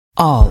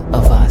All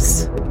of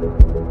us.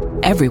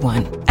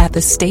 Everyone at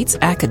the state's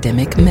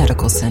academic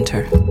medical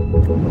center.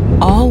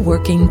 All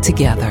working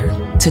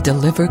together to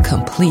deliver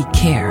complete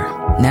care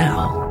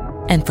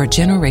now and for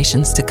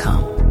generations to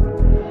come.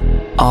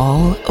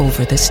 All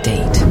over the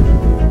state,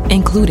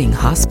 including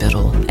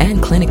hospital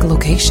and clinic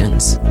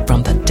locations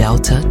from the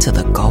Delta to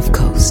the Gulf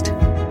Coast.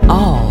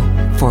 All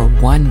for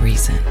one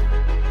reason.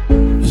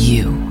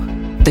 You,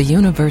 the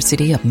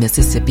University of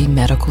Mississippi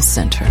Medical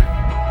Center.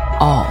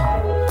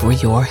 All for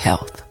your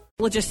health.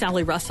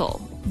 Sally Russell.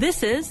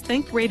 This is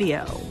Think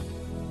Radio.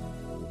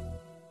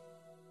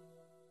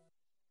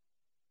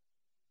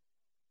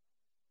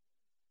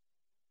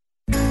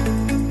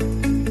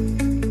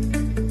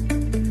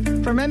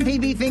 From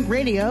MPB Think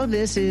Radio,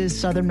 this is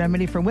Southern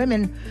Remedy for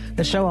Women,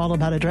 the show all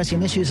about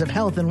addressing issues of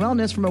health and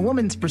wellness from a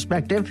woman's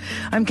perspective.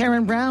 I'm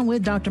Karen Brown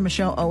with Dr.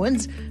 Michelle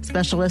Owens,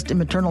 specialist in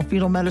maternal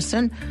fetal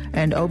medicine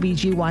and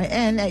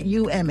OBGYN at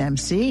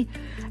UMMC,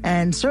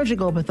 and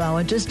surgical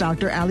pathologist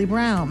Dr. Allie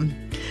Brown.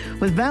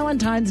 With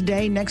Valentine's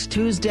Day next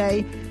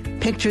Tuesday,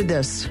 picture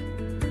this: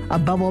 a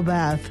bubble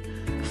bath,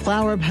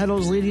 flower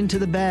petals leading to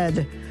the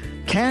bed,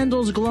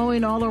 candles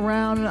glowing all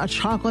around, a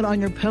chocolate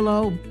on your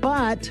pillow.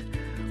 But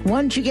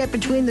once you get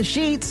between the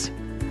sheets,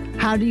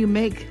 how do you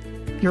make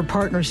your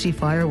partner see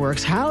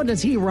fireworks? How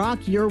does he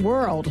rock your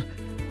world?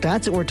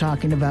 That's what we're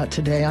talking about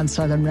today on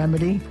Southern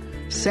Remedy.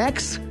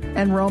 Sex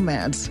and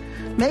romance.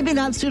 Maybe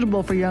not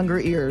suitable for younger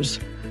ears.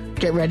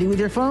 Get ready with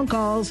your phone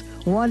calls.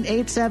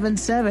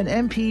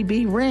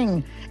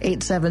 1-877-MPB-RING,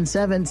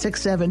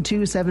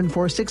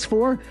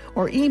 877-672-7464,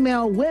 or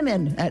email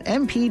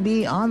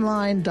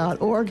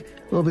women@mpbonline.org.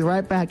 We'll be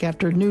right back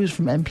after news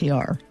from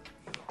NPR.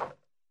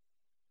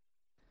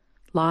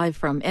 Live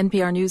from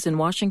NPR News in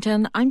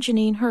Washington, I'm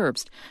Janine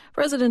Herbst.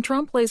 President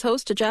Trump plays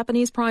host to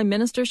Japanese Prime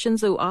Minister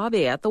Shinzo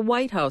Abe at the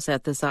White House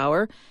at this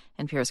hour.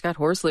 NPR's Scott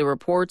Horsley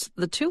reports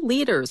the two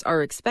leaders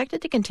are expected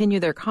to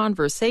continue their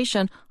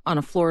conversation on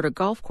a Florida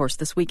golf course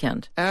this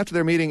weekend. After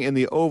their meeting in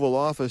the Oval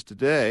Office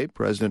today,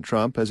 President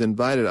Trump has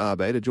invited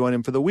Abe to join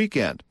him for the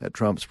weekend at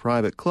Trump's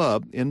private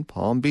club in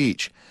Palm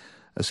Beach.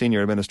 A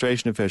senior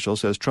administration official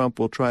says Trump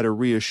will try to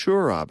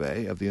reassure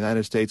Abe of the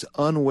United States'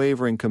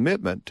 unwavering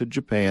commitment to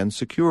Japan's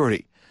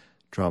security.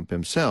 Trump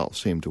himself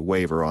seemed to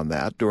waver on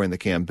that during the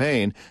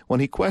campaign when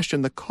he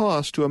questioned the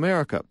cost to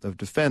America of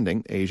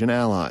defending Asian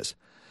allies.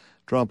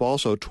 Trump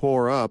also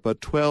tore up a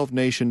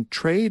 12-nation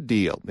trade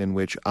deal in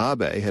which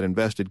Abe had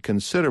invested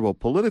considerable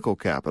political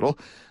capital.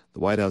 The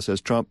White House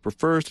says Trump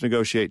prefers to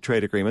negotiate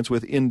trade agreements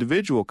with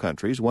individual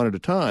countries one at a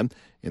time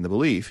in the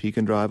belief he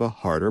can drive a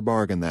harder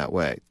bargain that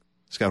way.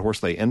 Scott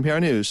Horsley, NPR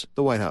News,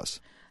 the White House.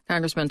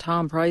 Congressman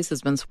Tom Price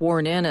has been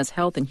sworn in as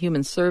Health and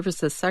Human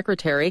Services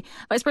Secretary.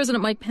 Vice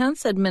President Mike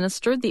Pence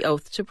administered the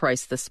oath to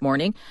Price this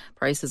morning.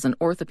 Price is an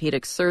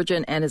orthopedic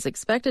surgeon and is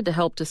expected to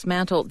help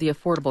dismantle the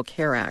Affordable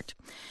Care Act.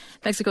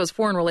 Mexico's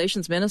Foreign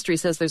Relations Ministry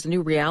says there's a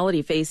new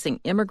reality facing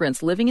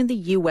immigrants living in the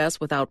U.S.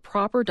 without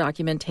proper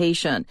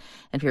documentation.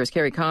 NPR's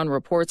Carrie Kahn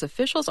reports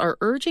officials are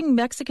urging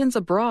Mexicans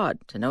abroad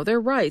to know their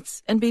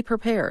rights and be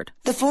prepared.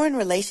 The Foreign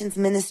Relations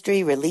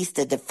Ministry released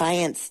a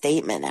defiant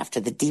statement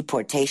after the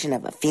deportation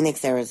of a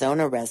Phoenix,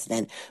 Arizona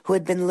resident who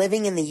had been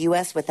living in the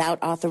U.S.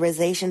 without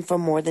authorization for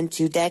more than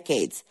 2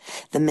 decades.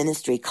 The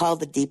ministry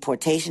called the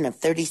deportation of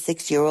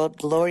 36-year-old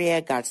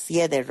Gloria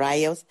Garcia de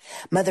Rayos,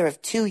 mother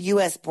of 2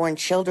 U.S.-born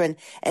children,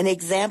 an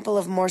example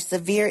of more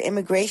severe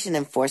immigration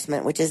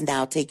enforcement which is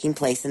now taking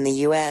place in the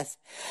U.S.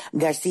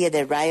 Garcia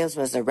de Rayos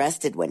was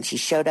arrested when she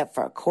showed up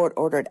for a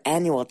court-ordered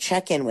annual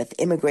check-in with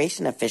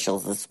immigration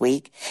officials this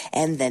week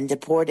and then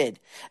deported.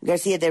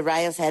 Garcia de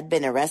Rayos had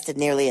been arrested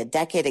nearly a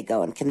decade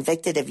ago and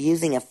convicted of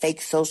using a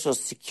fake social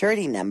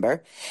security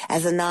number.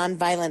 As a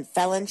nonviolent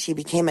felon, she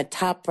became a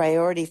top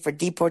priority for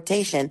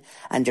deportation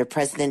under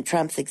President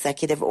Trump's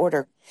executive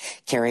order.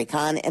 Carrie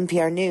Kahn,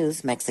 NPR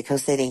News, Mexico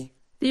City.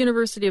 The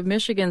University of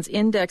Michigan's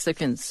Index of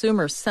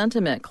Consumer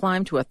Sentiment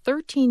climbed to a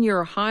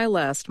 13-year high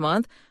last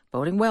month,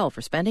 boding well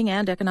for spending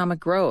and economic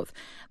growth.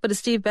 But as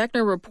Steve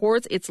Beckner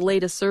reports, its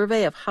latest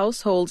survey of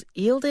households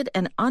yielded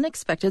an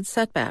unexpected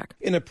setback.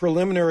 In a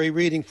preliminary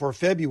reading for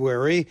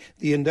February,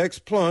 the index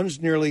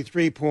plunged nearly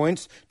 3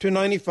 points to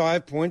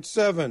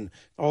 95.7.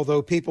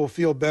 Although people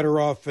feel better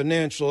off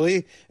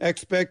financially,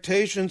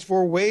 expectations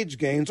for wage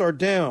gains are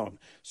down.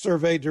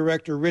 Survey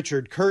Director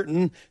Richard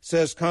Curtin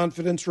says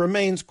confidence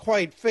remains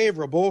quite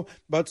favorable,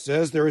 but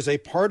says there is a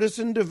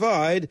partisan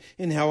divide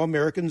in how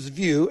Americans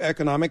view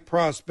economic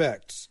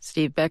prospects.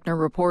 Steve Beckner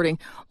reporting.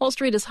 Wall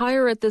Street is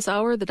higher at this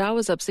hour. The Dow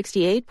is up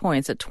 68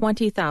 points at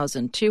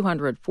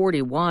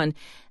 20,241.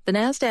 The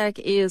Nasdaq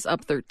is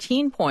up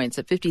 13 points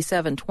at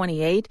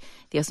 57.28.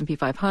 The S&P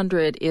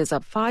 500 is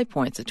up 5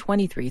 points at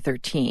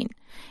 23.13.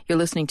 You're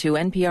listening to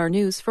NPR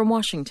News from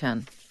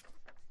Washington.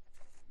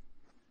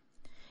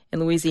 In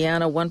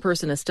Louisiana, one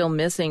person is still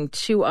missing.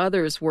 2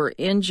 others were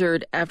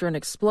injured after an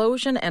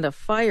explosion and a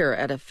fire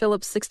at a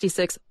Phillips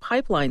 66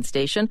 pipeline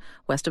station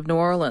west of New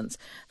Orleans.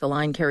 The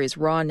line carries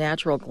raw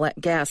natural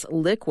gas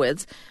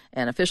liquids,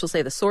 and officials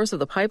say the source of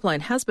the pipeline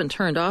has been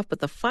turned off,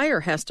 but the fire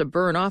has to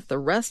burn off the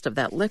rest of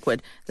that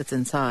liquid that's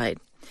inside.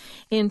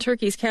 In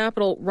Turkey's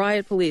capital,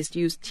 riot police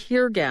used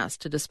tear gas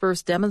to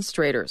disperse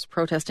demonstrators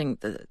protesting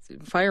the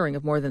firing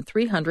of more than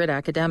 300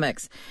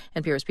 academics.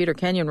 NPR's Peter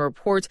Kenyon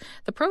reports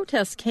the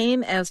protests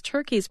came as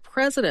Turkey's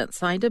president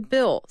signed a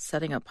bill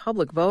setting a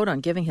public vote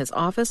on giving his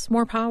office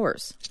more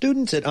powers.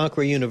 Students at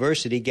Ankara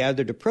University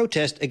gathered to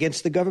protest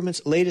against the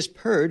government's latest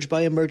purge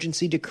by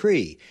emergency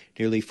decree.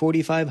 Nearly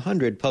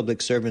 4,500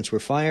 public servants were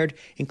fired,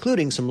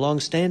 including some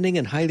long-standing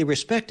and highly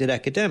respected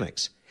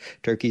academics.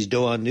 Turkey's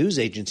Doğan news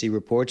agency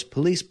reports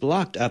police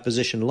blocked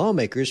opposition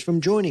lawmakers from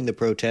joining the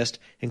protest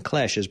and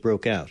clashes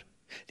broke out.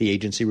 The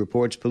agency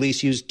reports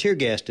police used tear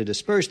gas to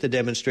disperse the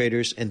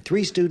demonstrators and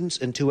 3 students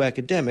and 2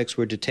 academics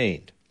were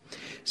detained.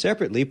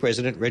 Separately,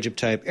 President Recep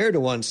Tayyip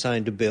Erdogan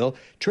signed a bill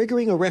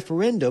triggering a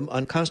referendum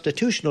on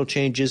constitutional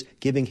changes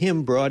giving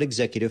him broad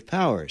executive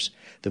powers.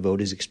 The vote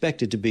is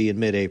expected to be in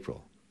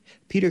mid-April.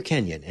 Peter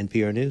Kenyon,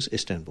 NPR News,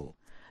 Istanbul.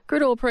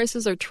 Crude oil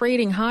prices are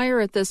trading higher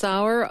at this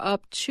hour,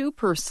 up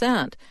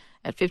 2%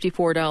 at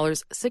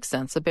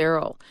 $54.06 a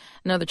barrel.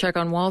 Another check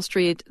on Wall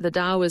Street, the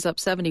Dow is up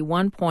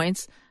 71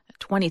 points at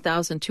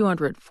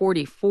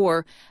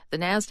 20,244. The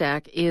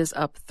Nasdaq is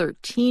up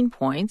 13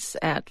 points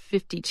at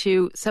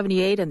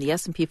 5278, and the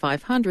S&P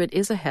 500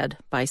 is ahead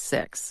by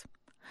 6.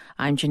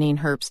 I'm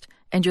Janine Herbst,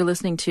 and you're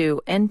listening to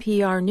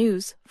NPR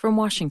News from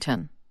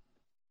Washington.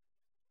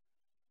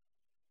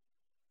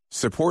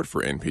 Support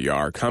for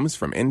NPR comes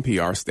from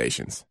NPR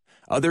stations.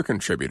 Other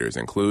contributors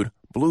include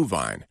Blue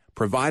Vine,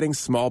 providing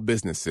small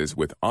businesses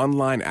with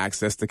online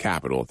access to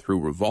capital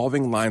through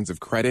revolving lines of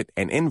credit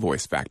and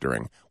invoice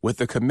factoring with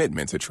a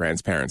commitment to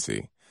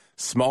transparency.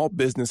 Small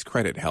business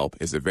credit help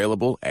is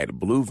available at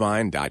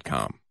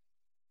bluevine.com.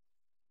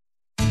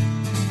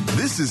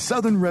 This is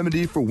Southern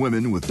Remedy for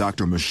Women with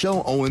Dr.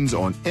 Michelle Owens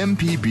on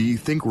MPB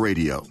Think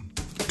Radio.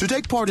 To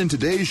take part in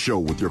today's show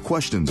with your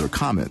questions or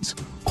comments,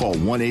 call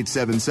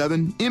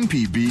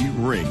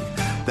 1-877-MPB-RING.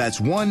 That's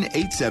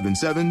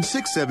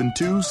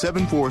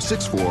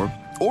 1-877-672-7464.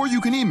 Or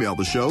you can email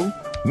the show,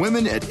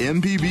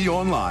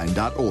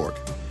 women@mpbonline.org.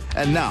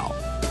 And now,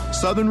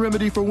 Southern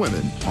Remedy for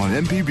Women on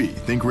MPB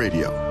Think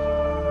Radio.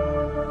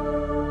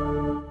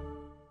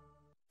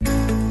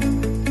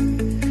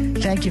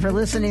 Thank you for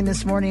listening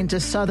this morning to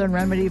Southern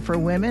Remedy for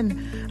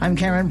Women. I'm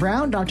Karen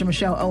Brown. Dr.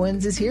 Michelle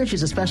Owens is here.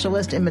 She's a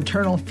specialist in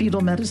maternal fetal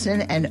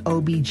medicine and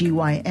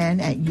OBGYN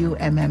at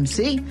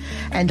UMMC.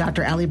 And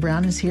Dr. Allie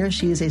Brown is here.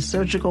 She is a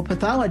surgical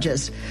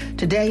pathologist.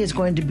 Today is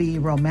going to be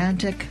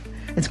romantic.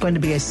 It's going to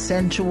be a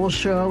sensual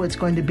show. It's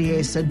going to be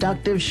a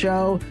seductive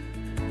show.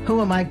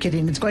 Who am I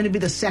kidding? It's going to be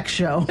the sex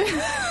show.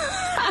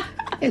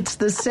 It's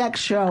the sex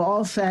show,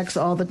 all sex,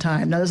 all the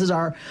time. Now, this is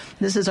our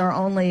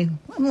only,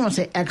 I don't want to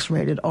say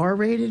X-rated,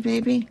 R-rated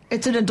maybe?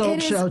 It's an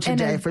adult show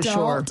today, for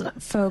sure. It's an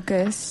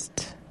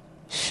adult-focused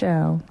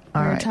show.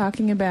 We're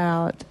talking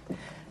about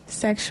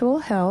sexual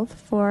health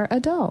for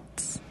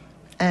adults.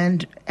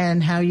 And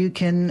how you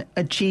can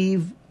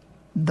achieve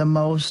the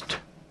most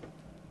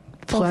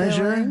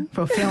pleasure,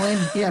 fulfilling.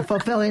 Yeah,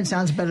 fulfilling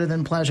sounds better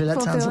than pleasure.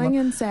 That sounds fulfilling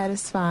and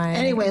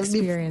satisfying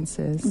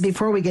experiences.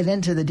 Before we get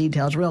into the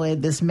details, really,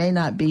 this may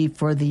not be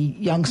for the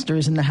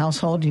youngsters in the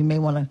household. You may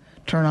want to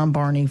turn on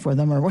Barney for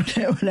them or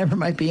whatever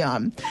might be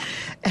on.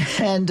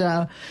 And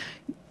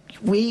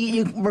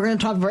we're going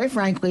to talk very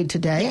frankly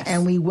today, yes.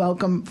 And we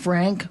welcome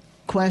frank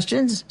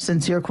questions,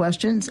 sincere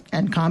questions,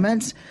 and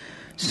comments.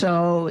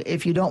 So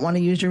if you don't want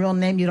to use your real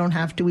name, you don't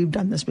have to. We've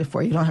done this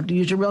before. You don't have to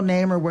use your real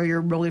name or where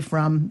you're really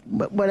from,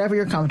 whatever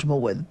you're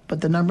comfortable with. But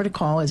the number to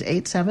call is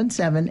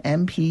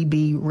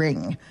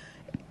 877-MPB-RING,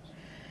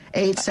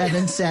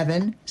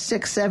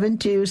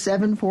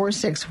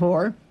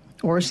 877-672-7464,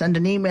 or send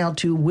an email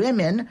to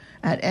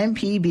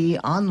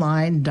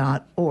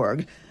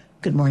women@mpbonline.org.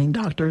 Good morning,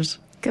 doctors.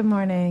 Good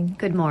morning.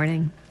 Good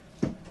morning.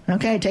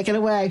 Okay, take it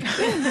away.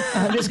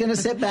 I'm just going to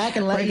sit back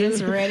and let you. We're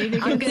just ready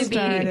to get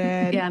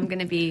started. I'm going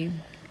to be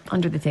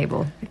under the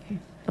table if you're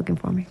looking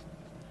for me.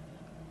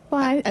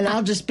 Well,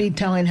 I'll just be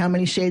telling how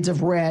many shades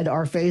of red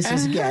our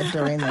faces get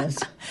during this.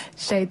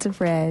 Shades of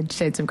red,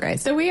 shades of gray.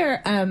 So we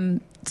are.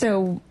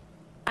 So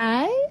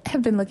I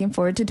have been looking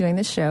forward to doing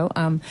this show,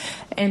 and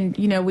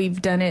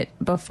we've done it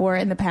before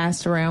in the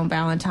past around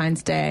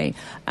Valentine's Day.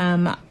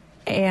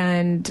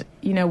 And,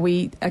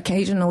 we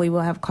occasionally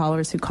will have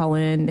callers who call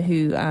in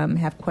who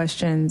have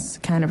questions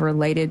kind of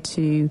related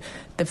to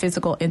the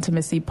physical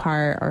intimacy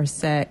part or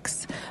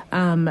sex.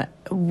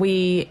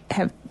 We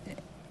have,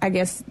 I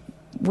guess,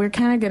 we're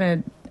kind of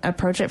going to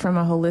approach it from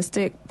a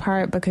holistic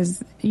part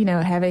because,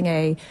 having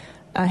a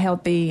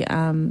healthy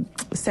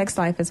sex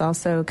life is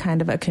also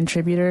kind of a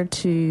contributor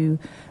to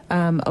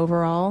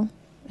overall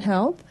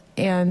health.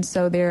 And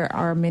so there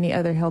are many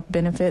other health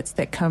benefits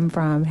that come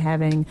from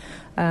having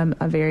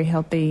a very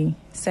healthy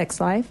sex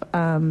life,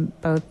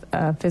 both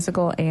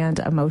physical and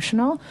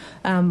emotional.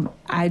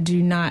 I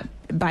do not,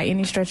 by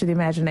any stretch of the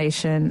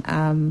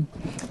imagination,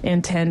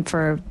 intend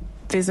for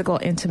physical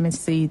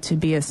intimacy to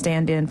be a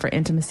stand-in for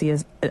intimacy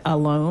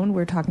alone.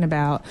 We're talking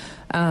about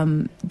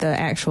the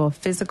actual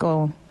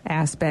physical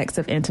aspects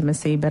of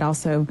intimacy, but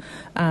also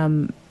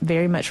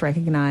very much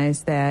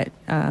recognize that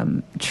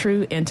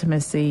true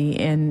intimacy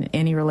in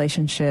any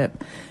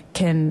relationship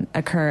can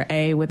occur,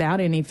 without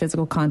any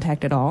physical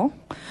contact at all,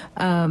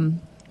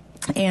 and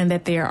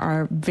that there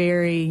are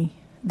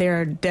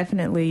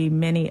definitely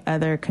many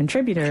other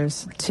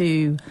contributors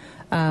to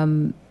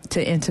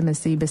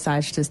intimacy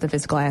besides just the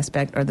physical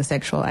aspect or the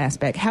sexual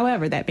aspect.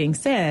 However, that being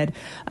said,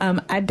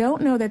 I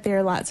don't know that there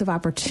are lots of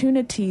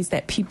opportunities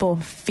that people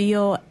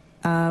feel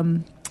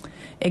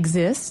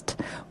exist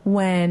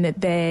when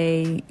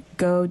they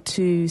go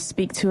to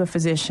speak to a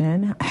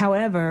physician.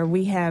 However,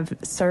 we have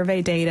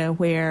survey data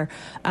where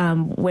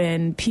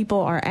when people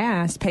are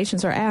asked,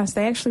 patients are asked,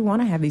 they actually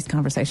want to have these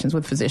conversations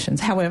with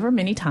physicians. However,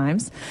 many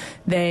times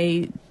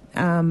they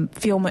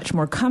feel much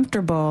more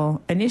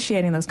comfortable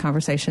initiating those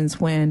conversations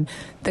when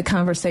the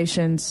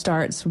conversation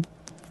starts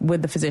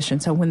with the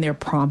physician, so when they're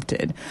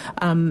prompted.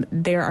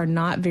 There are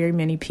not very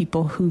many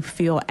people who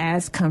feel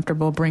as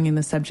comfortable bringing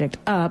the subject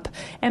up,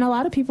 and a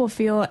lot of people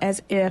feel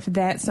as if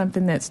that's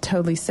something that's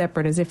totally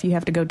separate, as if you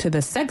have to go to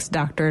the sex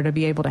doctor to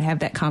be able to have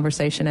that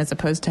conversation, as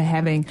opposed to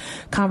having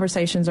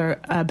conversations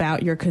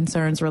about your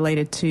concerns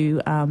related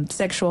to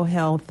sexual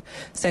health,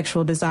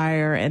 sexual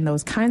desire, and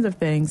those kinds of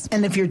things.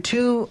 And if you're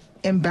too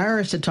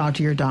embarrassed to talk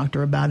to your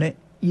doctor about it,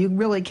 you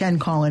really can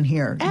call in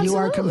here. Absolutely. You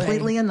are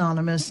completely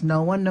anonymous.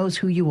 No one knows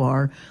who you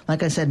are.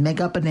 Like I said, make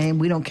up a name.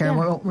 We don't care.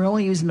 Yeah. We're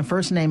only using the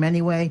first name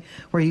anyway.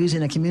 We're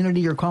using a community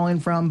you're calling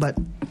from, but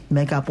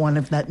make up one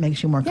if that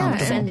makes you more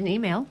comfortable. Send an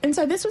email. And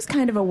so this was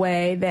kind of a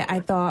way that I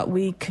thought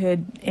we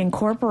could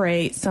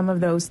incorporate some of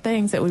those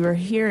things that we were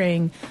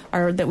hearing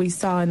or that we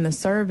saw in the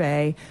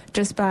survey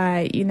just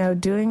by,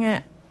 doing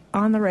it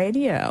on the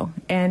radio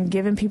and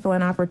giving people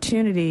an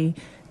opportunity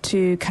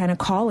to kind of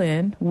call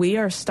in. We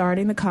are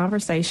starting the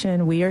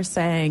conversation. We are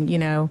saying,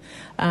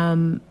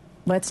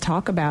 let's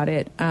talk about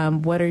it.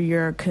 What are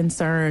your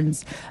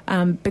concerns?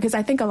 Because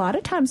I think a lot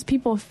of times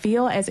people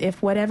feel as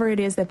if whatever it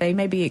is that they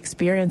may be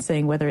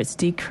experiencing, whether it's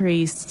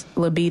decreased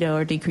libido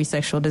or decreased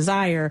sexual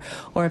desire,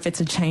 or if it's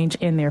a change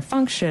in their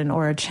function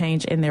or a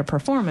change in their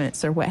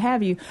performance or what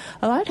have you,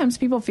 a lot of times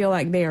people feel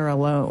like they are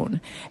alone.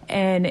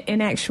 And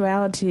in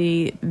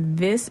actuality,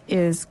 this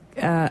is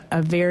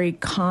a very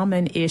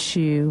common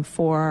issue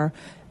for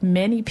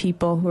many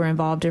people who are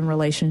involved in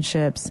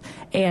relationships.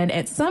 And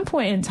at some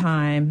point in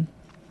time,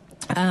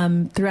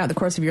 throughout the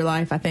course of your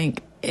life, I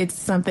think it's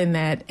something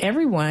that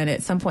everyone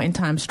at some point in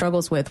time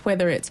struggles with,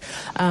 whether it's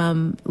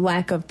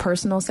lack of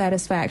personal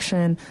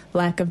satisfaction,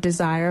 lack of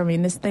desire. I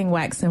mean, this thing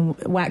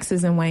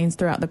waxes and wanes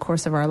throughout the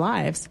course of our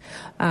lives.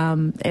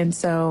 And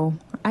so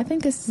I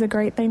think this is a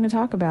great thing to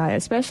talk about,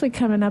 especially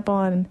coming up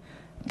on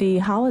the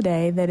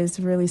holiday that is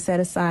really set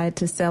aside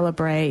to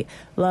celebrate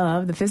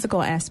love. The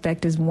physical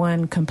aspect is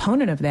one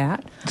component of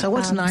that. So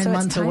what's 9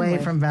 months away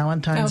from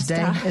Valentine's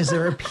Day? Is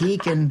there a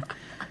peak? And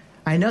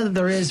I know that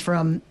there is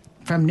from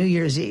New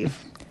Year's Eve.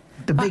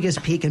 The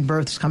biggest peak in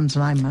births comes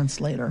 9 months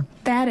later.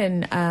 That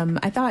and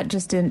I thought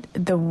just in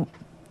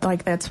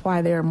that's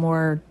why there are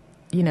more,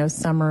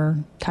 summer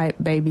type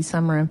babies,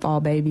 summer and fall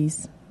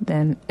babies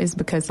is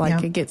because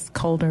it gets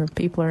colder.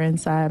 People are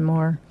inside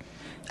more.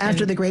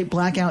 After the great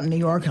blackout in New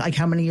York, like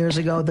how many years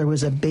ago, there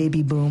was a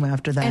baby boom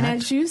after that. And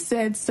as you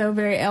said so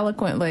very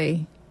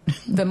eloquently,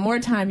 the more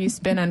time you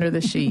spend under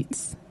the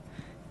sheets,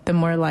 the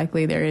more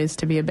likely there is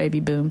to be a baby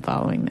boom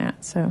following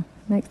that. So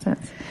makes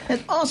sense.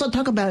 And also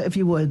talk about, if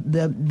you would,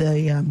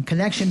 the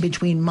connection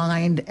between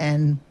mind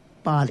and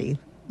body.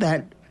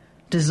 That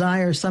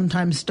desire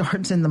sometimes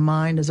starts in the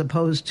mind as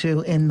opposed to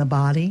in the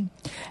body.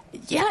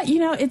 Yeah,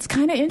 it's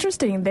kind of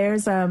interesting.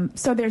 There's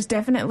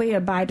definitely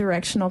a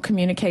bidirectional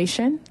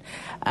communication,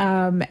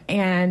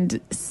 and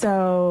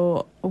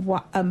so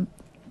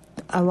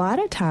a lot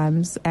of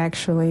times,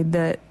 actually,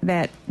 that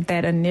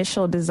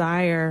initial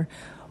desire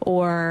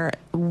or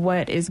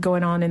what is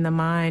going on in the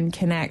mind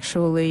can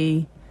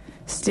actually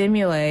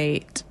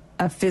stimulate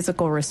a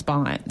physical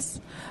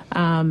response.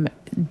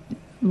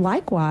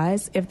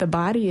 Likewise, if the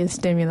body is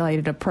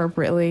stimulated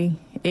appropriately,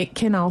 it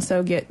can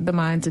also get the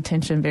mind's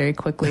attention very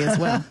quickly as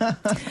well.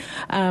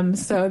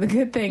 So the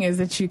good thing is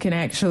that you can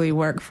actually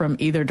work from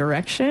either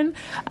direction.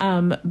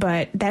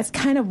 But that's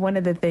kind of one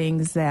of the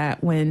things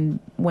that when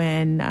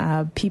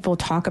people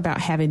talk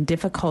about having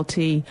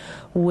difficulty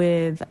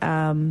with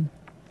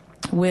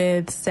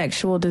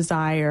sexual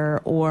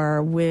desire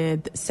or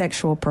with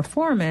sexual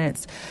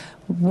performance,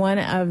 one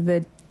of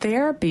the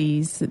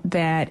therapies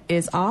that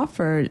is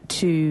offered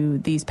to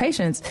these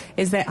patients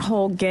is that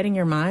whole getting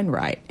your mind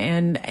right.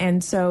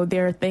 And so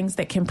there are things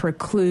that can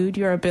preclude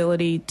your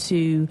ability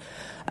to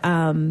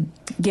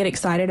get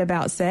excited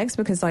about sex,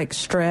 because like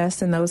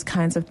stress and those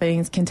kinds of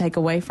things can take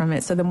away from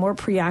it. So the more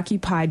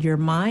preoccupied your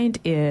mind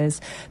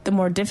is, the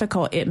more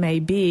difficult it may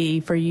be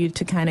for you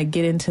to kind of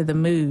get into the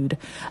mood.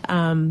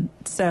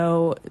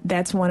 So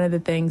that's one of the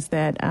things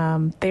that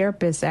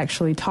therapists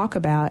actually talk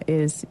about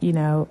is,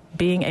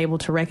 being able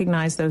to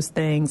recognize those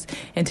things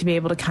and to be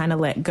able to kind of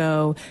let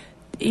go.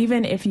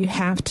 Even if you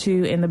have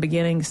to, in the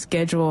beginning,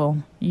 schedule,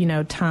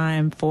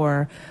 time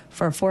for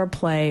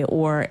foreplay,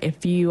 or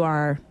if you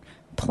are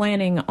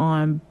planning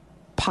on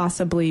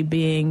possibly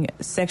being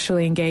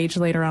sexually engaged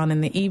later on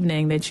in the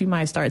evening, that you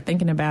might start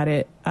thinking about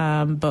it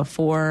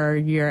before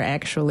you're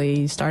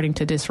actually starting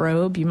to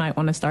disrobe. You might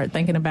want to start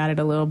thinking about it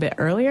a little bit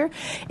earlier.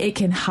 It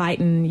can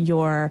heighten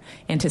your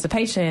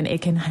anticipation.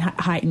 It can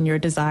heighten your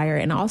desire.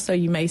 And also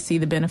you may see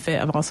the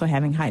benefit of also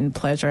having heightened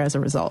pleasure as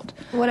a result.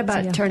 What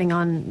about turning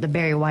on the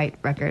Barry White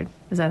record?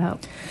 Does that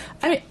help?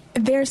 I mean,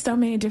 there's so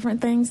many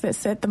different things that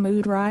set the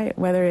mood right,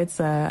 whether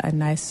it's a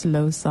nice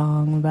slow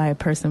song by a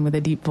person with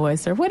a deep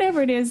voice or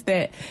whatever it is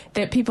that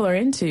people are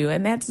into.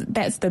 And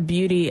that's the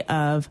beauty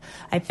of,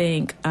 I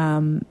think,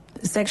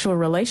 sexual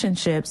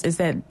relationships, is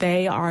that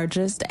they are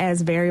just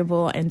as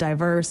variable and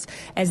diverse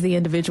as the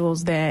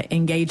individuals that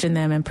engage in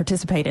them and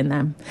participate in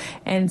them.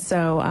 And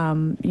so,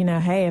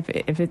 hey,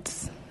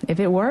 if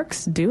it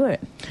works, do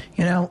it.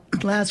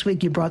 Last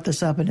week you brought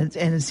this up, and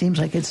it seems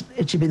like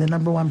it should be the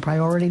number one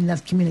priority, and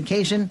that's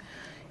communication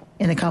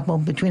in a couple,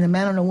 between a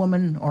man and a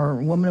woman, or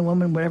woman and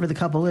woman, whatever the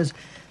couple is,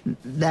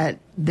 that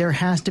there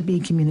has to be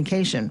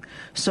communication.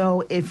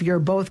 So if you're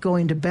both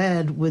going to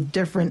bed with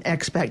different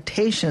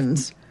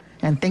expectations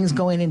and things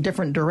going in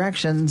different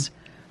directions,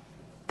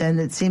 then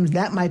it seems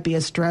that might be a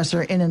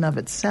stressor in and of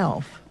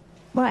itself.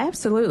 Well,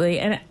 absolutely.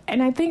 And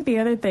I think the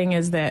other thing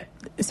is that,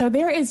 so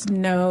there is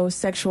no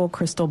sexual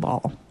crystal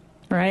ball,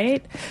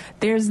 right?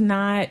 There's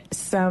not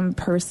some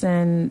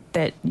person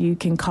that you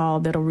can call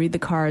that'll read the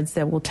cards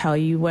that will tell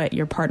you what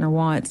your partner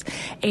wants.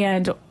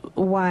 And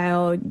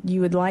while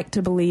you would like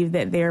to believe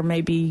that there may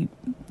be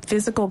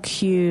physical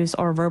cues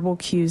or verbal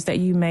cues that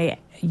you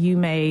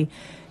may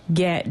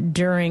get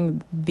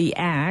during the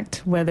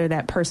act, whether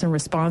that person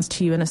responds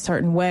to you in a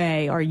certain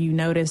way or you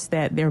notice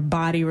that their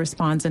body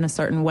responds in a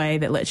certain way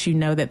that lets you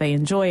know that they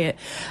enjoy it.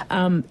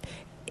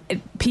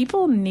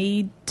 People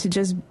need to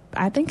just,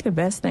 I think the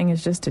best thing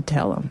is just to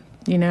tell them.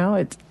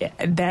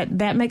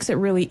 That makes it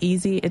really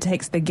easy. It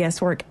takes the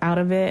guesswork out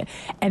of it.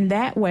 And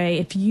that way,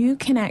 if you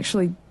can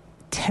actually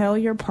tell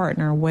your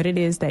partner what it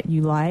is that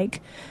you like,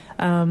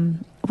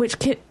 I'm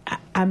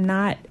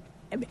not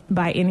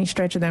by any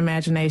stretch of the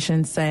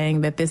imagination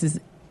saying that this is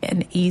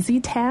an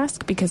easy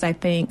task, because I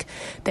think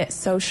that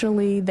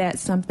socially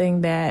that's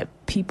something that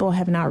people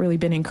have not really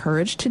been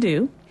encouraged to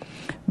do.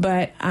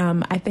 But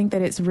I think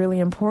that it's really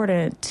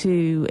important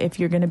to, if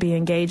you're going to be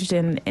engaged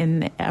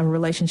in a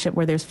relationship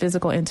where there's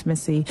physical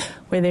intimacy,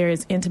 where there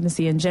is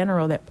intimacy in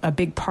general, that a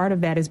big part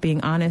of that is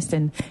being honest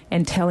and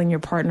telling your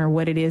partner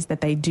what it is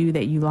that they do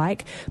that you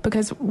like.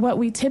 Because what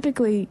we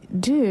typically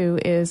do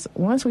is,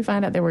 once we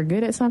find out that we're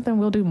good at something,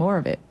 we'll do more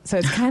of it. So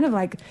it's kind of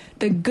like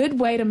the good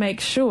way to make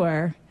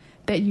sure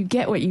that you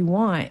get what you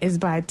want is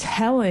by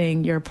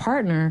telling your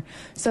partner,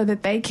 so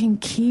that they can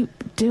keep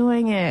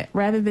doing it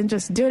rather than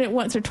just doing it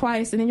once or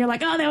twice and then you're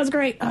like, oh, that was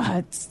great.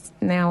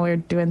 Now we're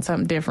doing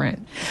something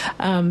different.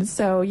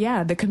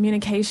 The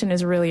communication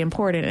is really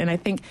important. And I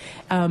think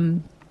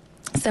some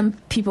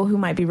people who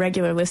might be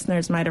regular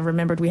listeners might have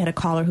remembered we had a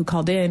caller who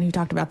called in who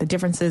talked about the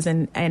differences,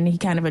 and he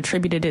kind of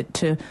attributed it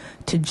to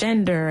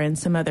gender and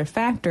some other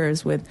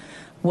factors with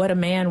what a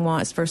man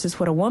wants versus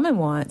what a woman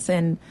wants.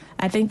 And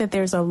I think that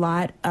there's a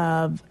lot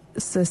of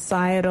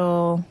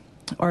societal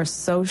or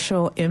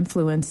social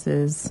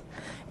influences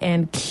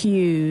and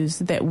cues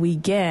that we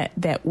get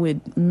that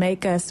would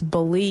make us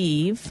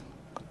believe,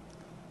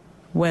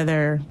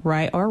 whether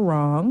right or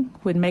wrong,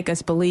 would make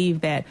us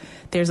believe that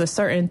there's a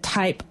certain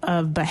type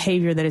of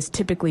behavior that is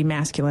typically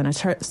masculine, a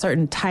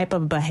certain type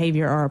of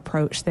behavior or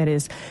approach that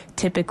is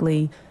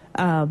typically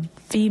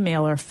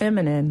female or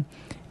feminine.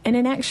 And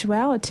in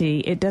actuality,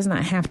 it does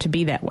not have to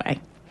be that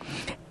way.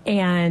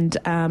 And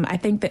I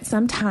think that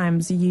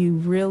sometimes you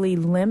really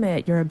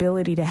limit your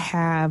ability to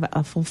have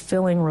a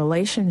fulfilling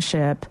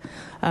relationship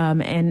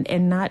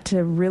and not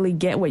to really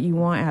get what you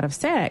want out of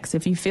sex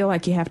if you feel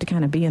like you have to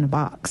kind of be in a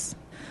box.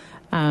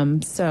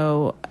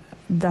 So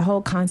the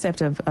whole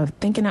concept of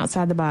thinking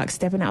outside the box,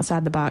 stepping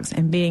outside the box,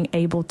 and being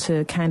able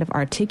to kind of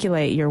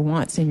articulate your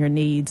wants and your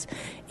needs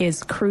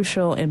is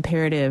crucial,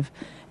 imperative,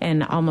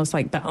 and almost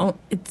like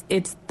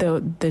it's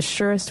the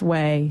surest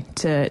way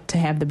to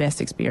have the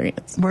best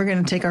experience. We're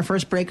going to take our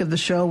first break of the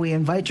show. We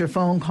invite your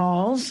phone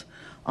calls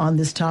on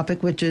this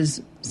topic, which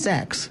is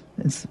sex.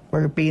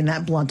 We're being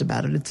that blunt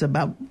about it. It's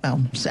about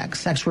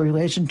sex, sexual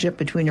relationship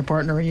between your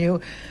partner and you.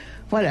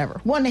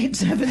 Whatever.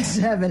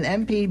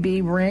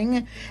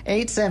 1-877-MPB-RING,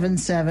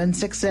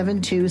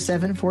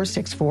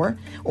 877-672-7464,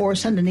 or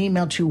send an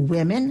email to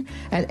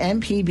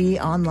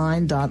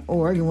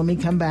women@mpbonline.org. And when we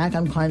come back,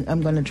 I'm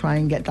going to try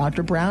and get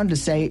Dr. Brown to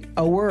say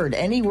a word,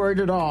 any word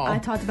at all. I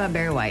talked about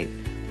Barry White.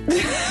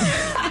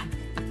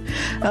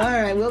 All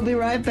right, we'll be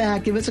right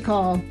back. Give us a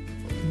call.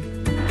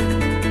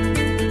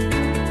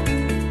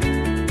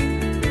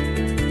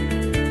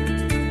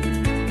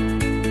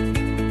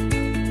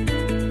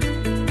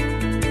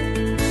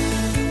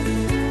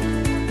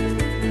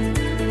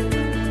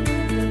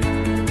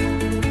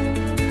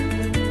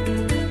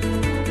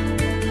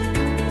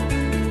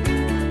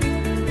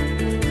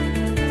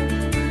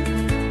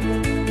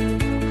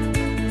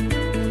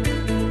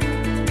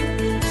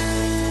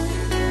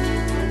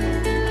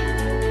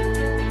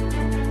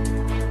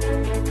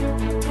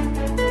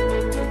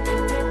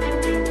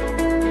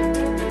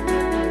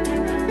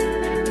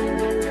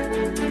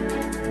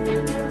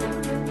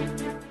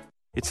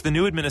 It's the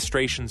new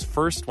administration's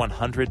first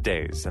 100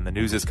 days, and the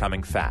news is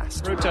coming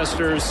fast.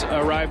 Protesters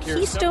arrived here.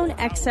 Keystone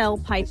XL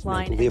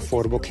pipeline. The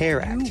Affordable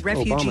Care Act. New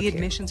refugee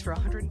admissions for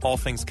 100. All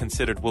Things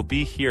Considered will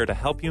be here to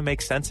help you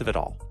make sense of it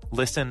all.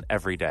 Listen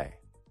every day.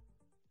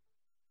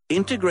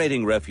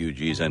 Integrating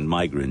refugees and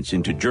migrants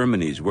into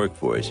Germany's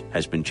workforce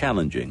has been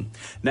challenging.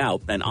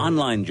 Now, an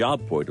online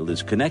job portal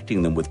is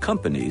connecting them with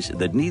companies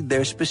that need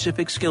their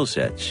specific skill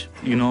sets.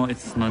 You know,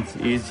 it's not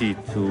easy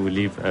to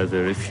live as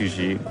a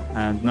refugee,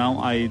 and now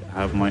I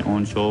have my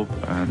own job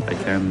and I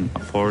can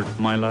afford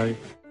my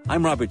life.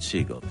 I'm Robert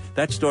Siegel.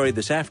 That story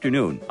this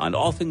afternoon on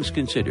All Things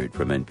Considered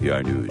from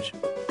NPR News.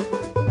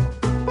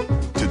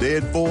 Today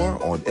at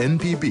 4 on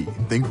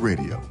MPB Think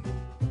Radio.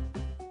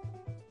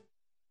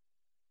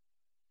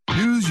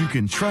 News you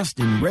can trust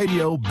in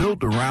radio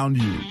built around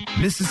you.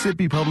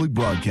 Mississippi Public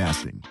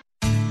Broadcasting.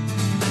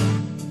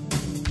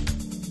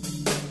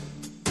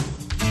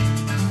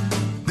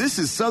 This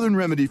is Southern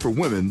Remedy for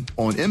Women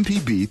on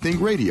MPB Think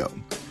Radio.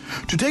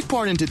 To take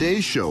part in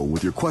today's show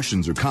with your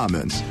questions or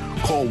comments,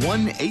 call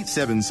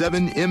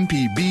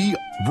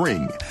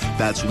 1-877-MPB-RING.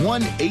 That's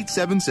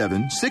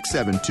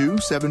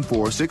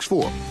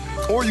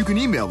 1-877-672-7464. Or you can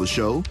email the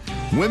show,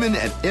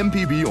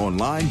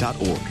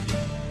 women@mpbonline.org.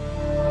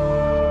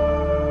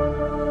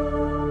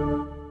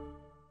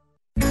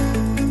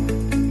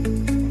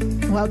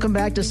 Welcome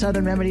back to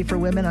Southern Remedy for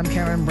Women. I'm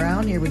Karen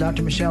Brown, here with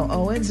Dr. Michelle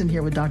Owens and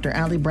here with Dr.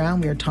 Allie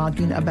Brown. We are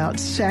talking about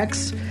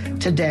sex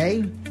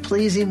today,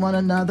 pleasing one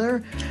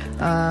another,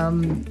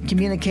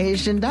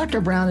 communication. Dr.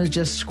 Brown is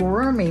just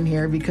squirming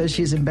here because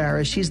she's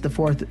embarrassed. She's the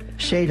fourth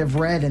shade of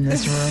red in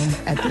this room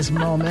at this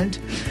moment.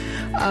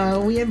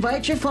 We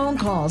invite your phone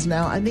calls.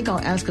 Now, I think I'll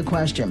ask a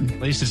question. At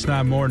least it's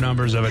not more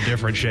numbers of a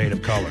different shade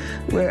of color.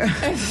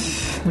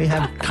 We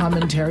have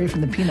commentary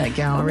from the Peanut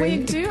Gallery.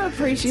 We do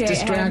appreciate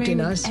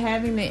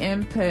having the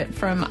input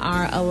from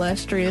our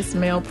illustrious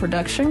male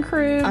production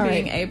crew,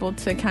 being able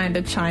to kind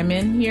of chime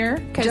in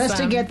here. Just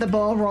to get the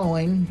ball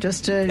rolling,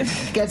 just to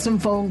get some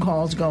phone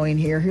calls going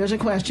here, here's a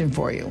question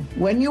for you.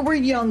 When you were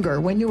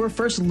younger, when you were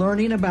first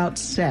learning about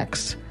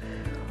sex,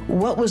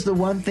 what was the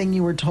one thing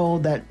you were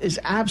told that is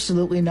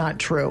absolutely not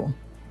true?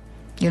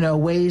 You know,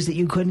 ways that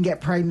you couldn't get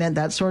pregnant,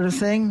 that sort of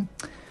thing?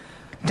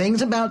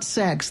 Things about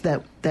sex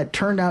that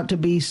turned out to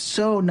be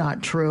so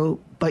not true,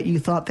 but you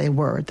thought they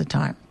were at the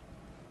time.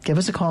 Give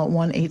us a call at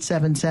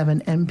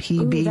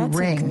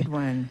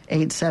 1-877-MPB-RING,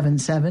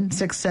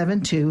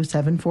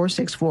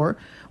 877-672-7464,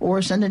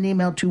 or send an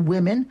email to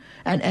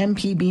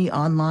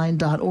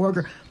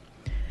women@mpbonline.org.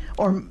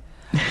 Or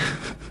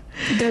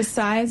does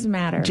size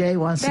matter? Jay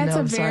wants to know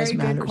if size matters. That's a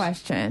very good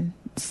question.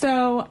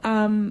 So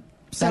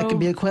that could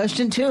be a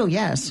question too,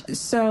 yes.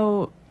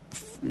 So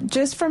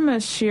just from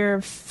a sheer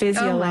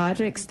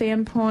physiologic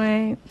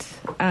standpoint,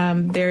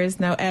 there is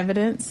no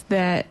evidence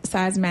that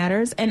size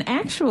matters. And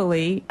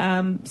actually,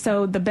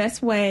 so the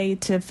best way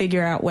to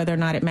figure out whether or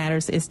not it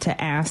matters is to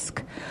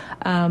ask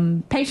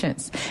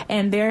patients.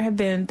 And there have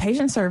been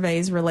patient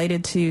surveys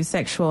related to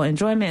sexual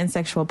enjoyment and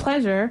sexual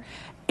pleasure.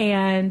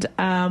 And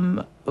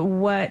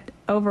what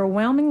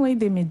overwhelmingly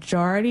the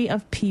majority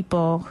of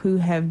people who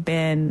have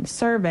been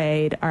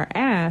surveyed are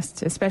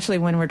asked, especially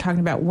when we're talking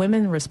about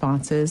women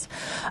responses,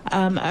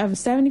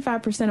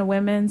 75% of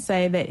women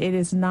say that it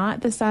is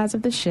not the size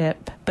of the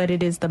ship, but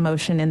it is the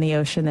motion in the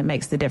ocean that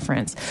makes the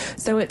difference.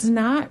 So it's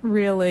not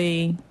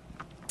really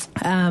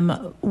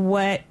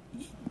what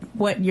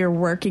you're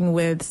working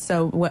with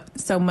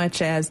so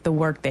much as the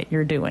work that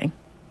you're doing.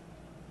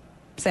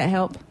 Does that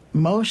help?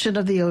 Motion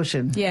of the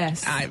ocean.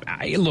 Yes.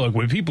 I look,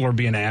 when people are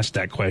being asked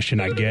that question,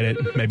 I get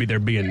it. Maybe they're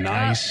being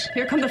nice.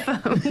 Here come the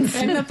phones.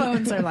 And the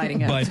phones are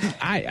lighting up. But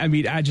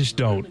I just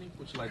don't.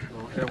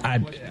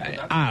 I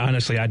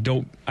honestly, I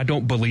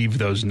don't believe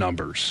those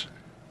numbers.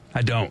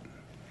 I don't.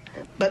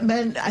 But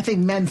I think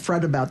men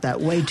fret about that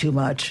way too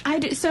much. I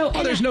do. So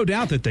there's no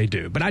doubt that they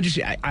do. But I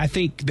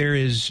think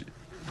there's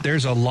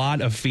a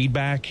lot of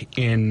feedback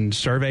in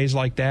surveys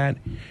like that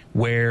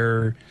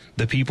where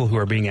the people who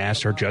are being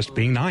asked are just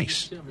being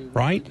nice,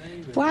 right?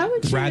 Why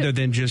would you? Rather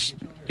than just,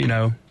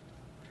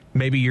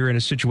 maybe you're in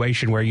a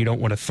situation where you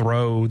don't want to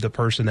throw the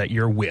person that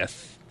you're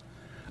with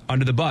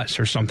under the bus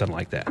or something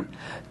like that.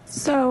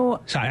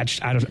 So I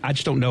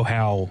just don't know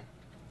how.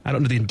 I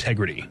don't know the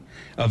integrity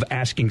of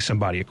asking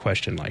somebody a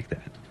question like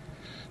that,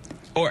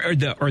 or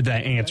the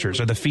answers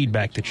or the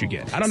feedback that you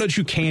get. I don't know that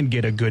you can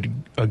get a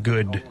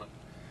good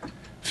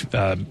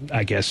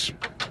I guess,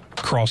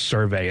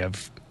 cross-survey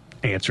of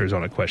answers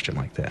on a question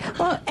like that.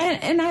 Well,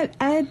 and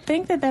I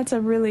think that that's a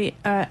really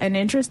an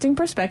interesting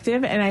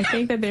perspective, and I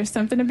think that there's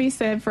something to be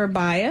said for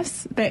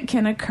bias that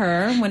can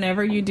occur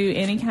whenever you do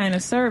any kind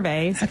of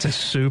surveys. That's a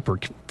super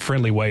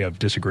friendly way of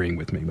disagreeing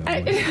with me,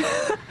 by the way.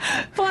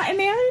 Well, and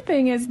the other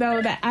thing is,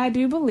 though, that I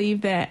do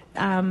believe that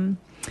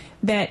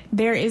that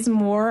there is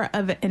more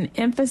of an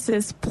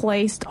emphasis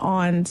placed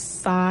on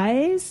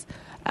size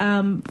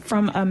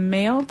from a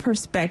male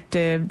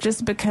perspective,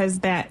 just because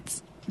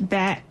that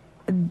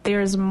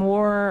there's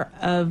more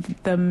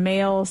of the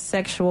male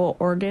sexual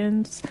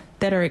organs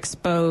that are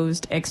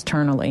exposed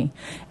externally.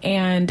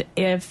 And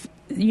if,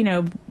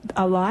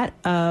 a lot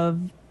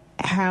of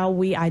how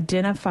we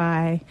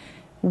identify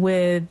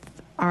with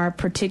our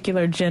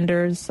particular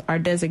genders, our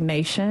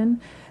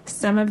designation,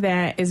 some of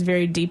that is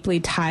very deeply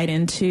tied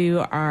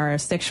into our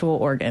sexual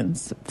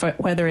organs,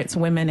 whether it's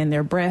women and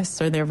their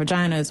breasts or their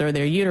vaginas or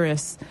their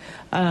uterus,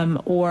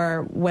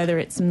 or whether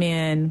it's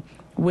men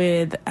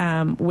with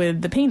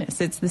the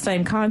penis. It's the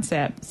same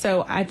concept.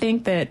 So I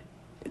think that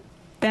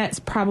that's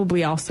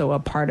probably also a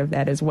part of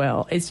that as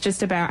well. It's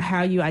just about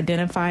how you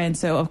identify. And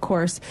so, of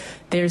course,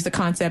 there's the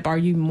concept, are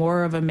you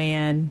more of a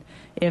man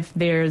if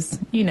there's,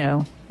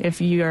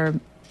 if your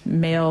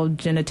male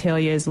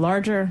genitalia is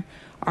larger?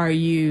 Are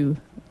you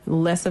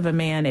less of a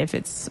man if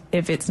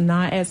it's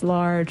not as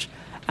large?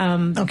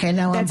 Okay,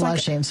 now I'm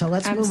blushing, so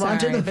let's move on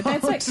to the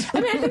votes.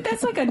 I think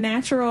that's like a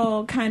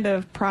natural kind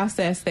of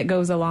process that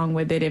goes along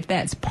with it, if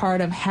that's part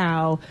of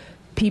how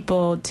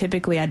people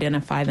typically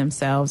identify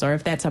themselves, or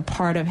if that's a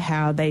part of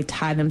how they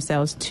tie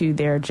themselves to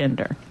their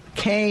gender.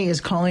 Kay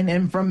is calling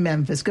in from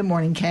Memphis. Good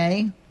morning,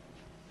 Kay.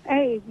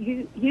 Hey,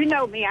 you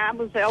know me. I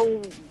was the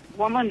old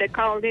woman that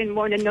called in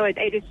wanting to know at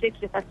 86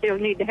 if I still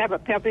need to have a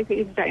pelvic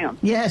exam.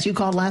 Yes, you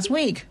called last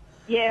week.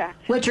 Yeah.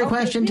 What's your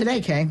question today,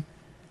 Kay?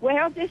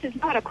 Well, this is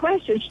not a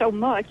question so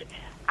much.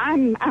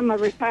 I'm a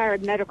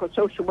retired medical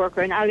social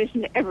worker, and I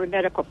listen to every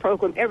medical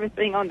program,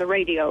 everything on the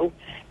radio.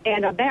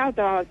 And about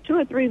 2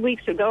 or 3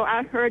 weeks ago,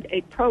 I heard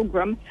a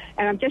program,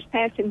 and I'm just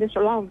passing this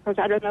along because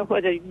I don't know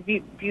whether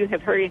you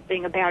have heard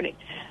anything about it.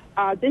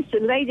 This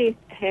lady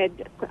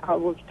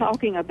was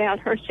talking about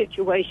her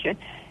situation,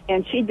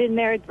 and she'd been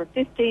married for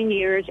 15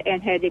 years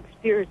and had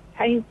experienced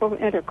painful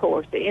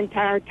intercourse the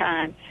entire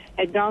time,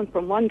 had gone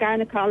from one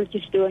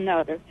gynecologist to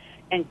another.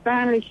 And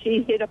finally,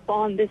 she hit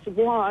upon this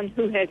one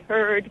who had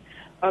heard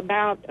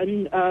about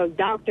a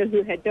doctor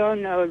who had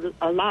done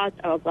a lot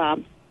of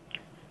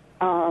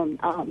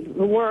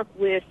work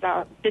with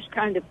this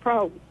kind of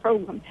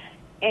program.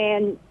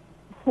 And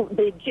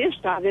the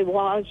gist of it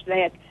was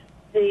that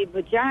the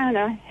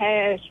vagina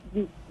has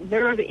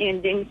nerve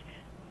endings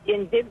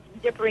in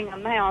differing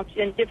amounts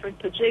in different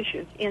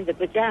positions in the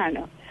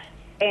vagina.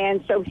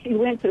 And so she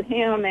went to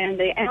him, and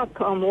the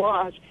outcome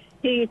was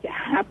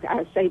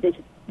I say this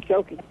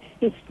joking,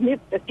 he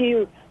snipped a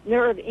few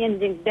nerve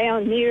endings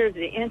down near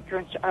the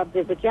entrance of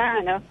the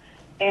vagina,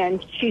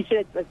 and she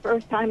said for the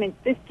first time in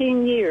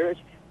 15 years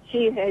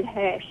she had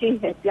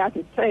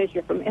gotten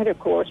pleasure from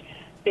intercourse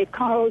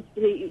because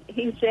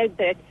he said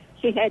that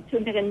she had too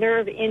many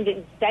nerve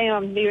endings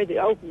down near the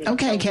opening.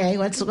 Okay, Kay,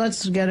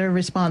 let's get a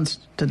response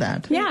to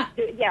that. Yeah.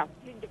 Yeah.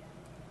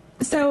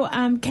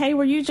 So, Kay,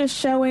 were you just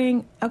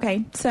showing?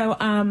 Okay,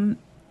 so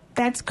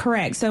that's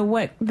correct. So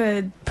what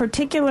the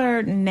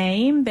particular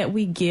name that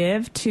we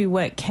give to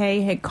what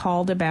Kay had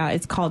called about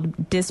is called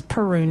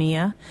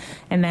dyspareunia,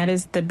 and that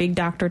is the big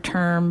doctor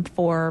term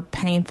for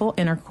painful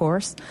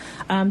intercourse.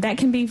 That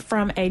can be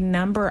from a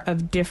number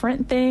of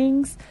different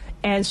things.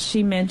 As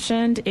she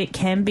mentioned, it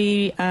can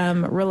be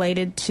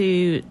related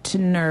to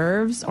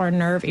nerves or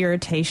nerve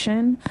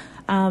irritation.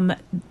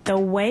 The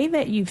way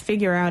that you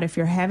figure out if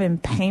you're having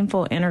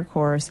painful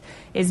intercourse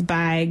is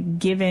by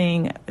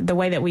giving the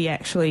way that we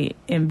actually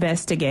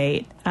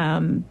investigate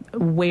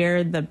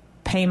where the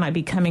pain might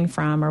be coming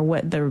from or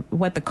what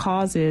the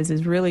cause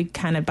is really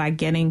kind of by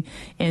getting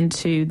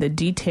into the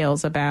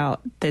details about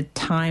the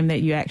time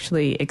that you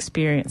actually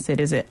experience it.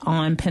 Is it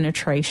on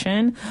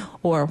penetration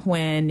or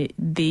when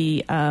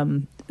the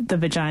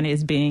vagina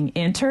is being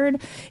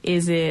entered?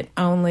 Is it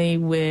only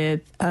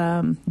with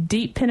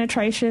deep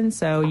penetration,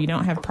 so you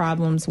don't have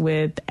problems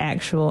with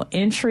actual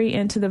entry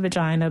into the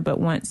vagina, but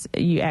once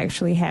you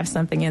actually have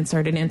something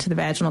inserted into the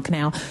vaginal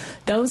canal?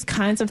 Those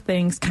kinds of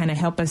things kind of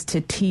help us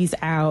to tease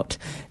out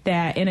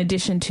that in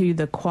addition to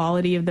the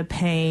quality of the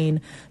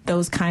pain,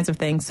 those kinds of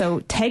things.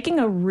 So taking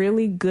a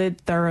really good,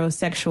 thorough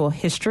sexual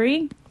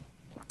history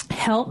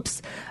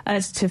helps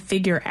us to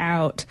figure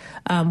out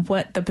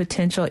what the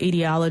potential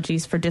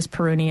etiologies for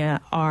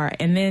dyspareunia are.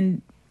 And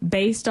then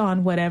based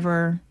on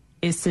whatever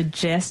is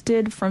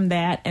suggested from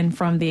that and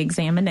from the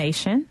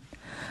examination,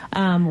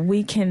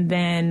 we can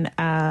then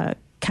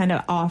kind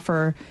of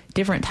offer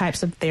different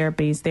types of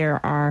therapies.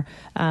 There are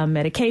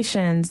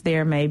medications.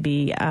 There may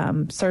be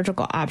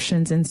surgical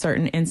options in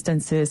certain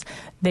instances.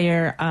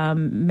 There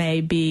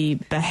may be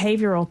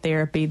behavioral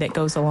therapy that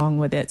goes along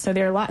with it. So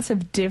there are lots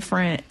of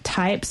different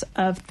types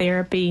of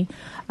therapy.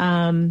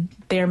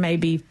 There may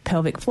be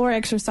pelvic floor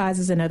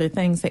exercises and other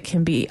things that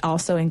can be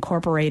also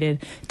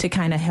incorporated to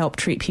kind of help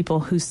treat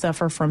people who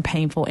suffer from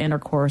painful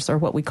intercourse, or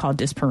what we call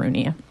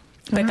dyspareunia.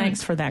 But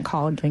thanks for that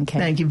call again, Kate.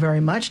 Thank you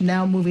very much.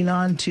 Now moving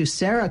on to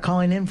Sarah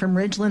calling in from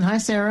Ridgeland. Hi,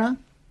 Sarah.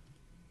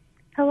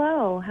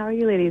 Hello. How are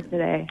you ladies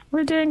today?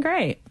 We're doing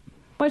great.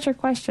 What's your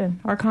question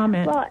or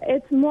comment? Well,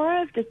 it's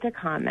more of just a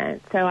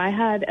comment. So I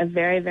had a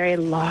very, very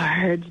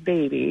large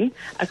baby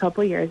a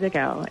couple years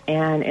ago,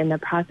 and in the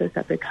process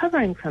of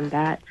recovering from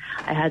that,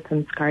 I had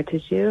some scar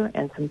tissue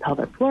and some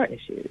pelvic floor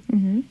issues.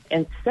 Mm-hmm.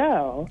 And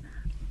so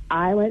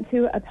I went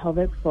to a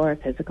pelvic floor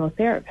physical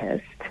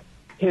therapist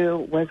who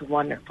was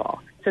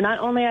wonderful. So not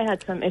only I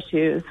had some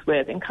issues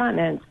with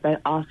incontinence,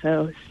 but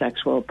also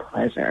sexual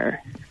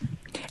pleasure.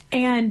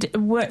 And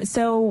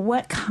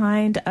what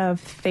kind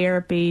of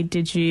therapy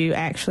did you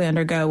actually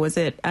undergo? Was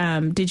it,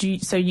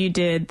 you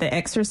did the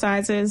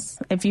exercises?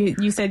 If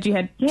you said you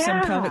had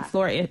some pelvic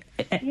floor.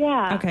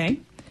 Yeah. Okay.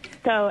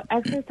 So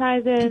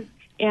exercises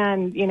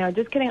and,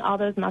 just getting all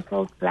those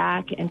muscles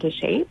back into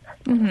shape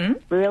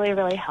really,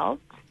 really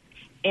helped.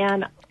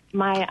 And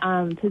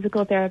my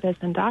physical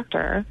therapist and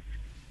doctor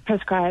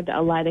prescribed a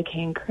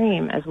lidocaine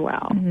cream as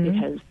well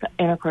because the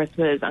intercourse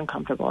was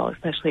uncomfortable,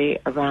 especially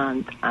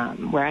around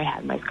where I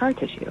had my scar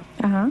tissue.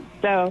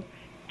 So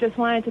just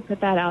wanted to put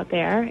that out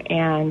there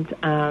and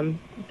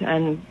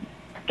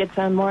get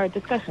some more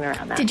discussion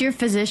around that. Did your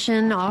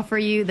physician offer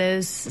you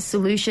those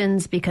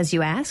solutions because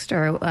you asked,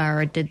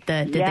 or did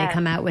they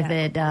come out with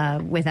it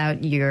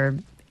without your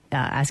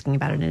asking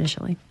about it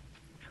initially?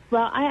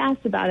 Well, I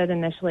asked about it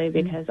initially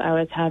because I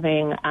was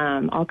having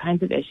all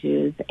kinds of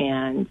issues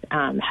and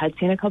had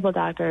seen a couple of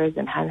doctors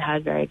and hadn't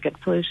had very good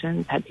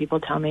solutions. Had people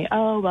tell me,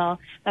 oh, well,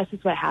 that's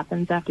just what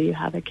happens after you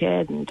have a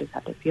kid and you just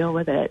have to deal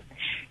with it.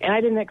 And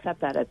I didn't accept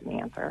that as an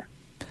answer.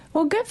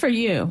 Well, good for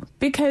you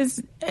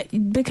because I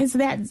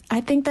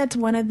think that's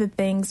one of the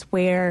things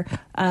where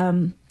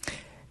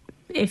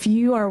if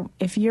you're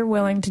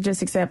willing to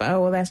just accept,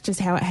 oh, well, that's just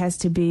how it has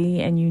to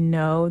be, and you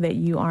know that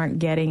you aren't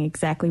getting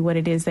exactly what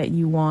it is that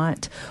you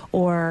want,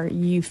 or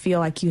you feel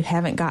like you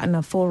haven't gotten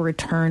a full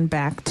return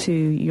back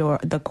to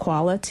the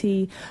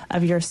quality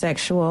of your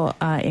sexual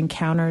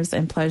encounters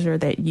and pleasure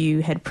that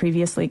you had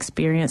previously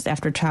experienced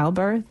after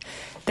childbirth,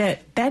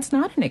 that's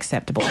not an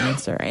acceptable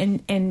answer.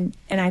 And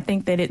I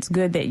think that it's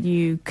good that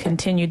you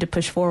continue to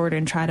push forward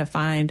and try to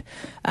find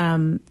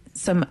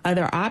some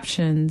other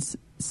options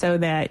so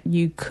that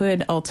you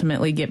could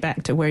ultimately get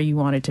back to where you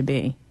wanted to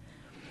be.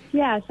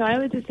 Yeah, so I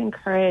would just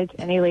encourage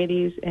any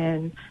ladies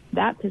in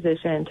that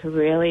position to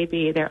really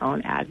be their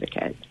own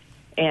advocate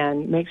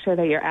and make sure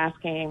that you're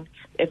asking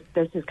if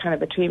this is kind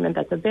of a treatment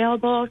that's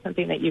available,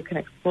 something that you can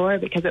explore,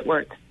 because it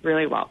worked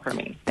really well for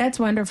me. That's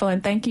wonderful,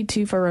 and thank you,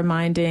 too, for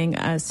reminding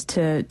us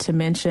to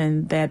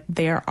mention that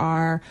there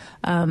are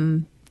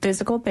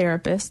physical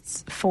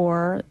therapists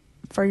for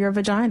your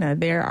vagina.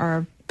 There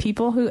are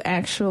people who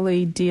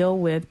actually deal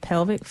with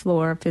pelvic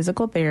floor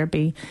physical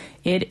therapy.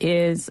 It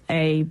is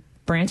a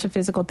branch of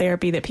physical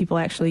therapy that people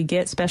actually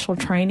get special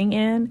training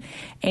in.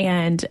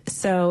 And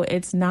so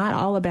it's not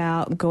all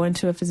about going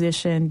to a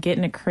physician,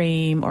 getting a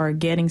cream, or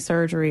getting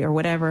surgery or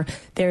whatever.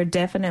 There are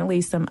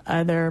definitely some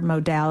other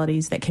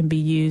modalities that can be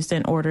used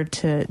in order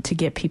to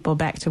get people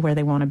back to where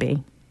they want to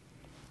be.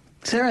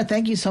 Sarah,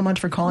 thank you so much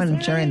for calling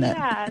and sharing that.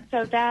 Yeah,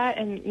 so that,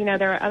 and,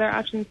 there are other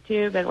options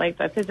too, but like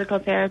the physical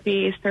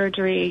therapy,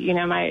 surgery,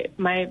 my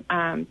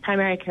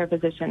primary care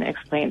physician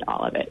explained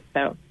all of it.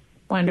 So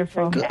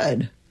wonderful.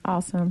 Good.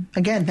 Awesome.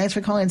 Again, thanks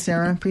for calling,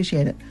 Sarah.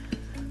 Appreciate it.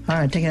 All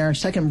right, taking our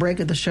second break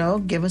of the show.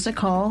 Give us a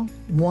call,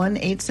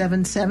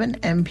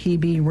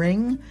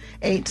 1-877-MPB-RING,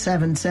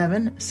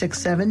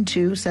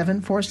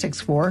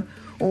 877-672-7464,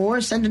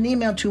 or send an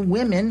email to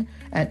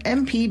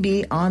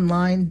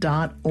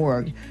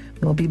women@mpbonline.org.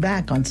 We'll be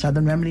back on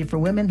Southern Remedy for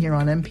Women here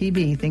on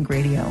MPB Think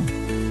Radio.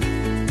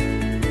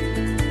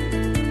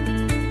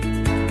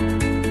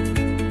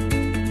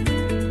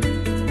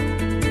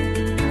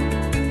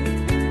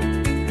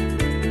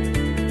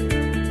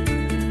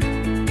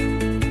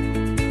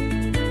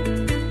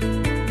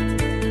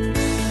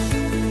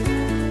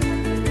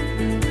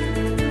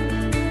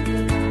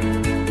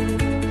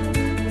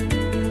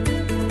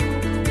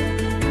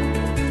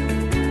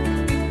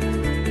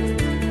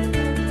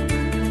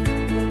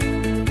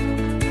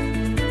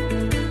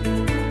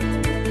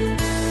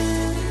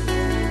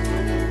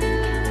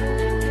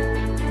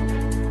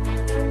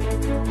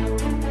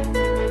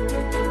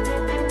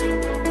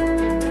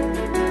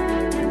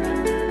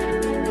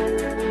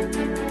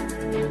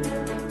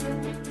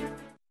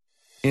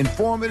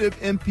 Informative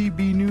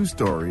MPB news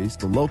stories,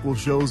 the local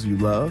shows you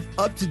love,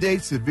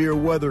 up-to-date severe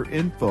weather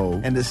info,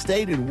 and the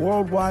state and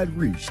worldwide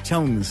reach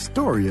telling the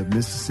story of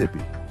Mississippi.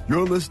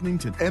 You're listening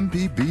to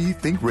MPB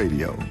Think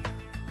Radio.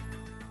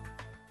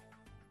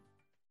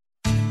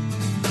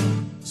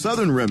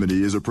 Southern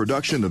Remedy is a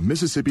production of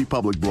Mississippi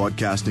Public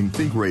Broadcasting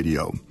Think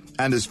Radio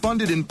and is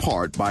funded in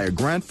part by a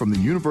grant from the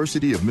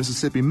University of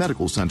Mississippi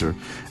Medical Center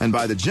and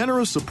by the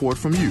generous support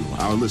from you,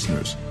 our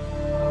listeners.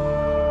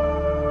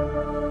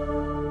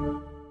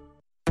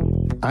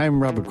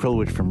 I'm Robert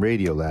Krulwich from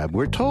Radiolab.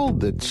 We're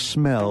told that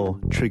smell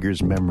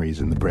triggers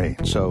memories in the brain.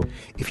 So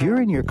if you're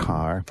in your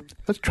car,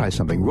 let's try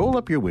something. Roll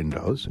up your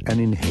windows and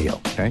inhale,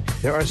 okay?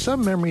 There are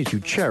some memories you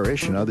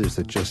cherish and others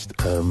that just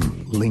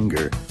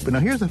linger. But now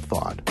here's a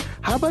thought.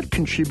 How about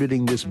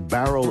contributing this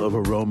barrel of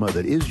aroma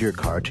that is your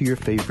car to your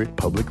favorite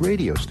public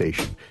radio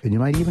station? And you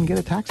might even get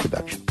a tax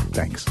deduction.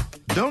 Thanks.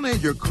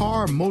 Donate your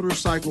car,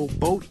 motorcycle,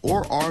 boat,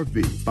 or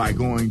RV by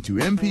going to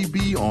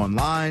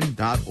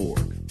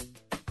mpbonline.org.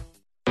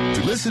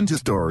 To listen to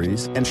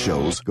stories and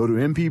shows, go to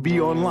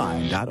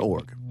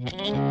mpbonline.org.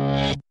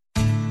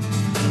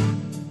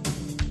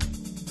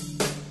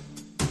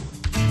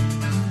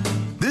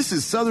 This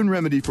is Southern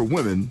Remedy for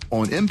Women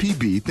on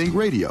MPB Think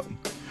Radio.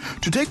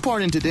 To take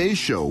part in today's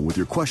show with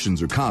your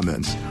questions or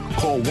comments,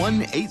 call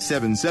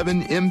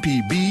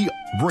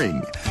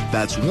 1-877-MPB-RING.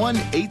 That's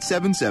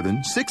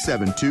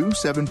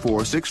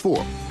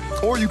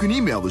 1-877-672-7464. Or you can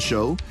email the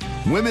show,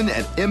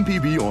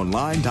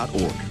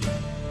 women@mpbonline.org.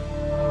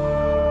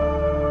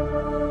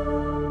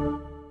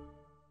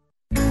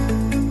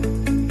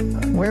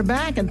 We're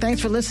back, and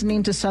thanks for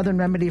listening to Southern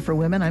Remedy for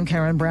Women. I'm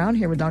Karen Brown,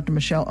 here with Dr.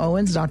 Michelle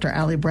Owens, Dr.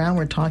 Allie Brown.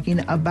 We're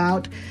talking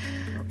about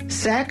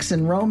sex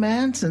and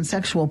romance and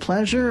sexual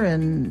pleasure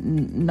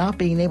and not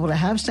being able to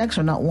have sex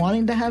or not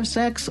wanting to have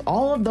sex.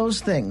 All of those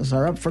things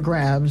are up for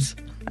grabs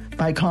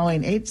by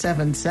calling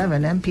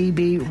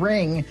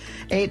 877-MPB-RING,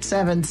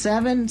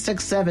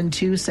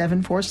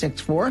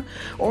 877-672-7464.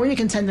 Or you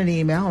can send an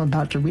email. I'm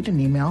about to read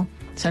an email.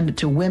 Send it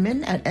to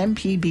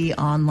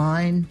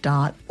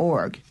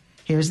women@mpbonline.org.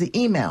 Here's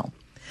the email.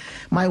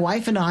 My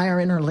wife and I are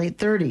in her late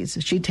 30s.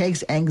 She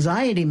takes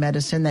anxiety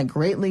medicine that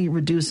greatly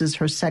reduces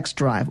her sex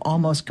drive,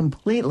 almost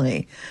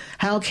completely.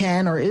 How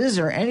can or is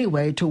there any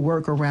way to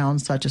work around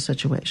such a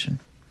situation?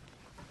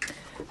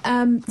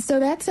 So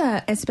that's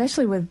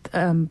especially with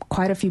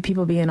quite a few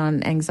people being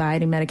on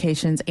anxiety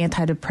medications.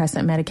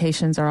 Antidepressant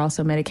medications are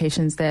also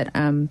medications that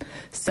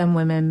some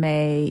women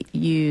may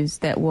use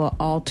that will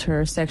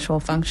alter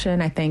sexual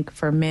function. I think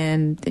for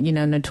men,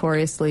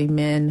 notoriously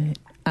men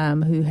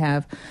who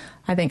have,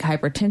 I think,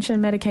 hypertension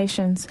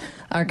medications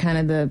are kind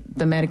of the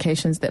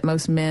medications that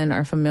most men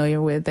are familiar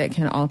with that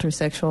can alter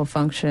sexual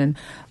function.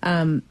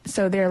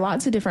 So there are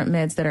lots of different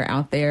meds that are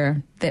out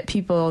there that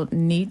people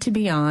need to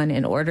be on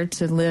in order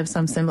to live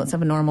some semblance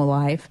of a normal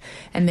life.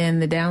 And then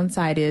the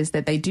downside is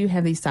that they do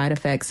have these side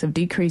effects of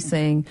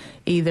decreasing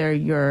either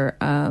your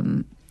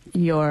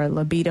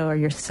libido or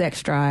your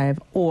sex drive,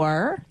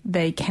 or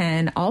they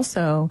can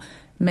also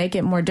make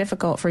it more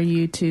difficult for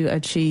you to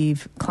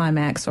achieve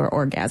climax or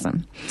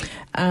orgasm.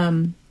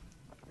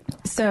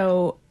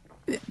 So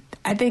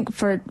I think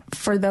for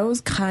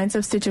those kinds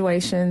of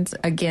situations,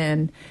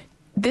 again,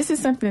 this is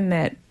something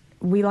that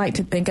we like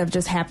to think of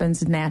just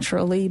happens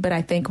naturally, but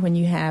I think when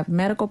you have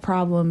medical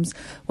problems,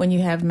 when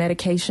you have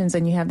medications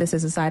and you have this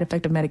as a side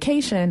effect of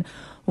medication,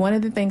 one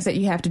of the things that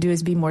you have to do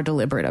is be more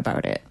deliberate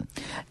about it.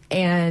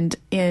 And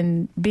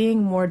in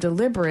being more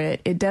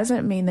deliberate, it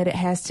doesn't mean that it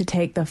has to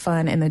take the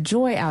fun and the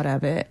joy out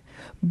of it,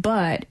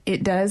 but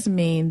it does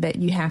mean that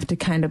you have to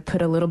kind of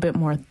put a little bit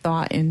more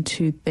thought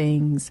into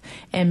things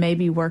and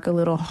maybe work a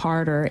little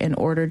harder in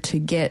order to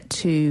get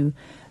to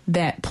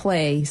that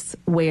place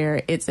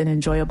where it's an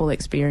enjoyable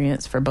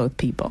experience for both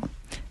people.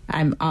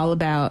 I'm all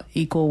about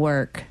equal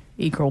work,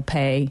 equal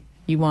pay.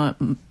 You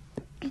want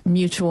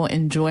mutual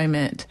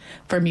enjoyment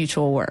for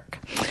mutual work.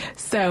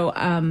 So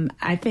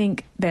I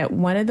think that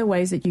one of the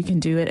ways that you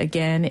can do it,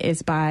 again,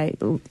 is by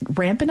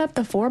ramping up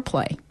the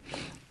foreplay.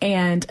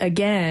 And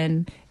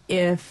again,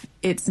 if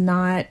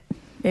my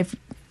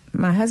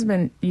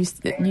husband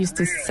used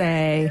to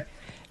say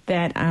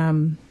that,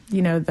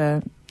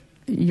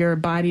 your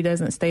body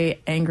doesn't stay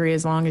angry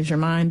as long as your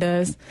mind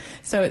does.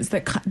 So it's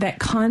that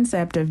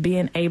concept of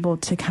being able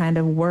to kind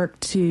of work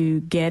to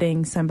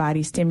getting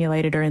somebody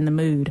stimulated or in the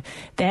mood.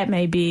 That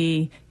may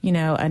be,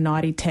 a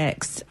naughty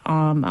text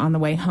on the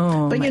way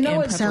home. But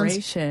what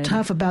sounds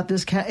tough about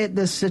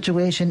this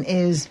situation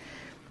is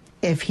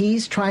if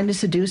he's trying to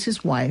seduce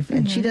his wife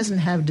and she doesn't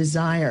have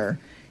desire,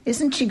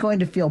 isn't she going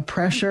to feel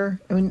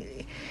pressure? I mean,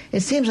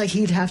 it seems like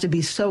he'd have to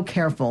be so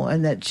careful,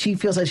 and that she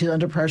feels like she's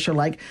under pressure,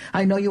 like,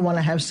 I know you want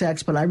to have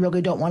sex, but I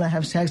really don't want to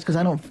have sex because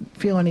I don't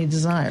feel any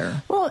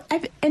desire. Well,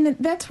 and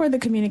that's where the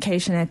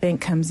communication, I think,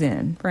 comes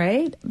in,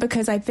 right?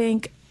 Because I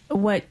think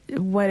what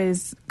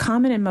is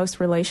common in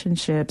most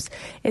relationships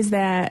is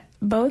that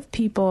both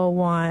people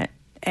want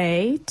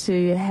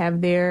to have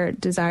their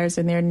desires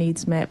and their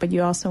needs met, but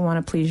you also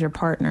want to please your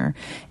partner.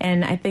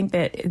 And I think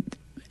that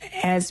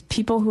as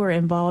people who are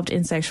involved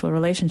in sexual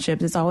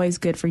relationships, it's always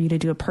good for you to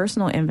do a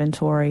personal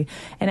inventory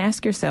and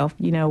ask yourself,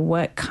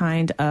 what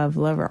kind of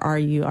lover are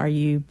you? Are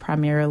you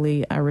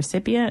primarily a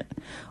recipient?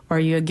 Or are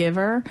you a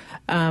giver?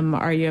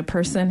 Are you a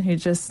person who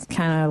just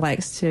kind of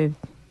likes to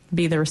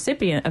be the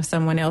recipient of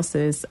someone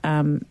else's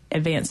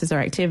advances or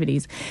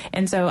activities.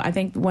 And so I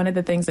think one of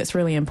the things that's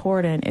really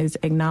important is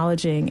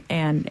acknowledging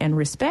and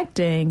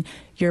respecting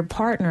your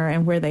partner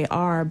and where they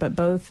are, but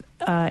both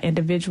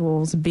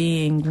individuals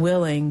being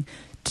willing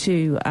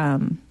to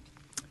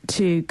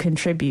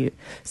contribute.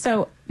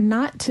 So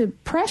not to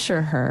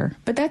pressure her,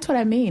 but that's what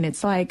I mean.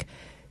 It's like,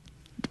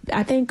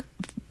 I think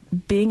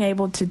being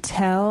able to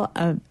tell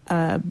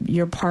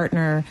your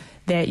partner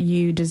that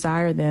you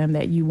desire them,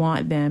 that you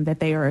want them, that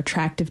they are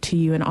attractive to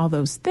you and all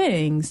those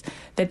things,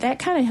 that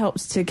kind of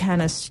helps to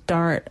kind of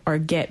start or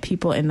get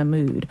people in the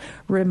mood,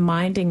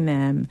 reminding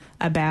them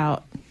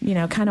about,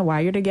 kind of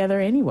why you're together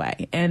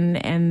anyway,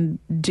 and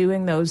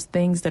doing those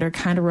things that are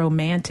kind of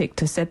romantic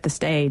to set the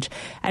stage.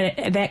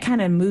 And that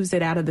kind of moves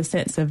it out of the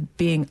sense of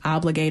being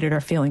obligated or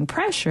feeling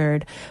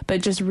pressured,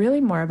 but just really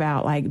more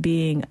about like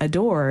being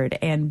adored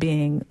and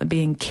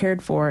being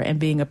cared for and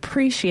being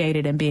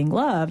appreciated and being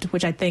loved,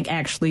 which I think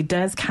actually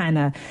does kind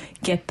of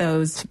get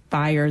those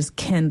fires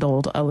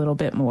kindled a little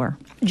bit more.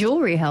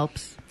 Jewelry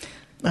helps.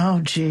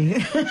 Oh, gee.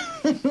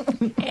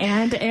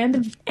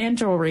 and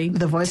jewelry.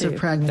 The voice too. of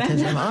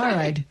pragmatism. All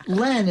right.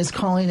 Len is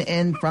calling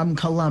in from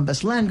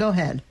Columbus. Len, go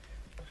ahead.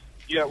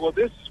 Yeah, well,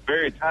 this is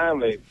very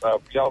timely for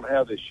y'all to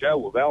have this show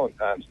with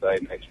Valentine's Day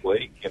next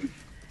week. And,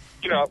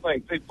 I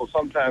think people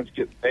sometimes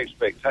get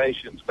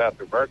expectations about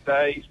their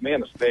birthdays,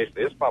 men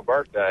especially. It's my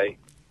birthday.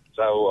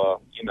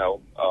 So,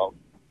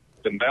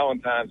 been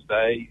Valentine's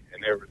Day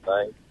and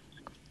everything.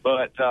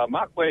 But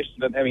my question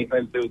doesn't have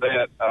anything to do with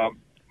that.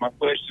 My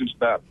question is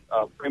about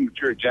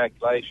premature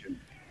ejaculation.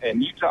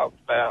 And you talked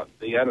about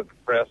the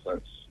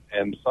antidepressants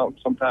and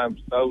sometimes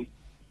those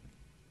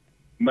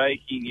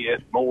making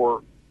it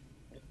more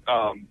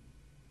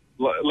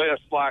less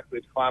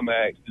likely to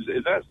climax.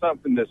 Is that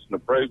something that's an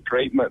approved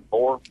treatment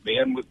for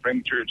men with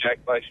premature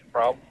ejaculation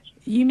problems?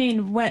 You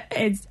mean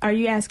are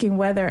you asking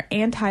whether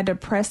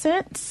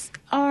antidepressants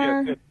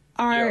are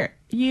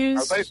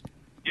used?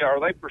 Are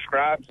they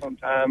prescribed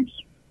sometimes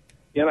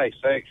in a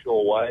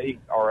sexual way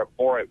or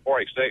for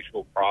a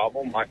sexual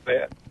problem like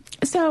that?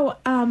 So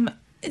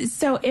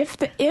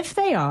if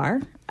they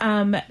are,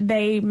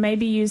 they may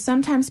be used.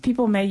 Sometimes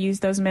people may use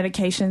those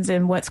medications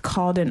in what's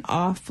called an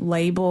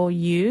off-label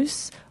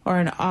use, or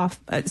an off.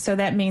 So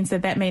that means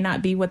that may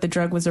not be what the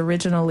drug was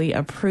originally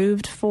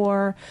approved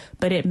for,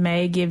 but it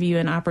may give you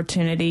an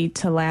opportunity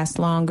to last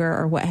longer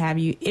or what have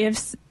you.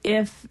 If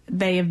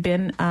they have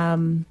been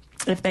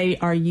if they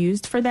are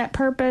used for that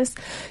purpose,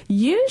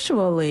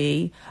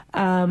 usually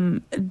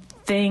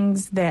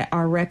things that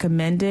are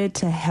recommended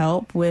to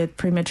help with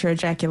premature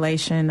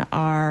ejaculation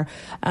are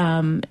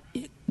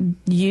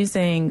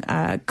using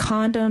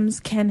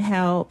condoms can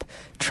help.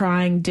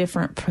 Trying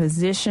different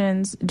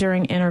positions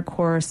during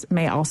intercourse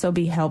may also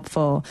be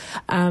helpful.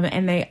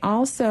 And they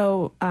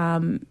also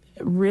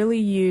really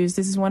use,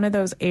 this is one of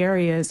those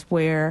areas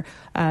where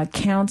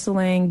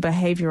counseling,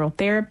 behavioral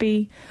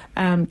therapy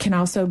can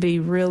also be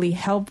really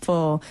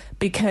helpful,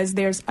 because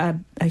there's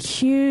a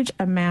huge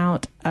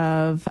amount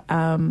of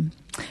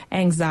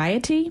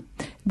anxiety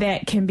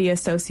that can be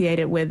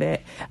associated with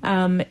it.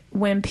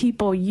 When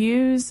people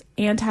use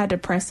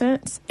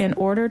antidepressants in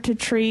order to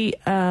treat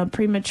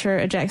premature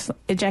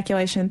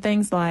ejaculation,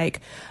 things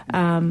like,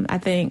 I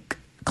think,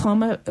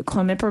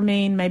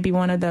 clomipramine may be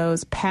one of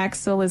those.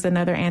 Paxil is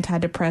another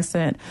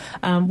antidepressant,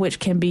 which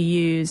can be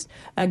used,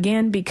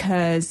 again,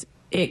 because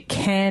it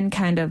can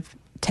kind of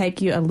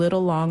take you a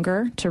little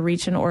longer to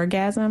reach an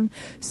orgasm.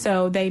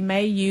 So they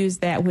may use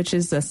that, which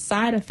is a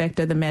side effect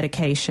of the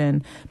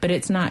medication, but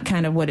it's not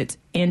kind of what it's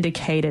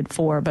indicated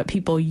for. But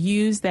people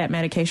use that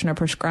medication or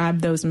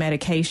prescribe those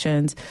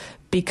medications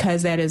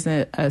because that is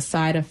a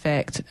side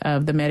effect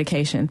of the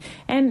medication.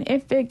 And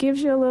if it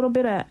gives you a little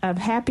bit of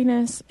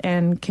happiness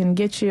and can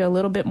get you a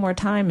little bit more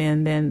time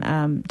in,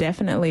 then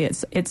definitely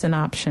it's an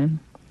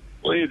option.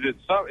 Well, is it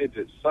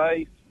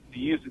safe to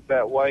use it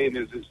that way? And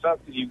is it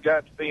something you've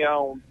got to be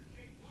on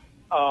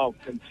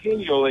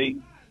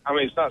continually? I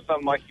mean, it's not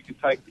something like you can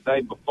take the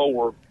day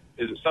before.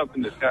 Is it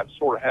something that's got to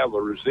sort of have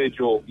a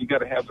residual? You got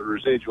to have the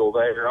residual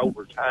there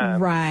over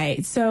time.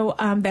 Right. So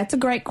that's a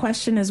great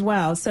question as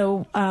well.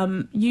 So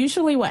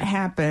usually what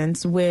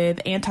happens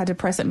with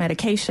antidepressant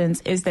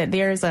medications is that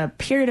there's a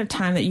period of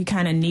time that you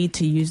kind of need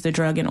to use the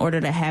drug in order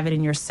to have it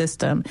in your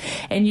system.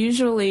 And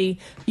usually,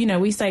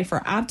 we say for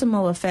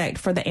optimal effect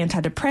for the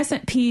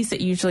antidepressant piece,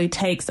 it usually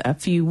takes a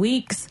few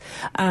weeks.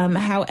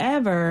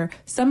 However,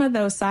 some of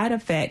those side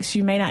effects,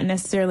 you may not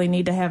necessarily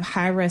need to have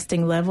high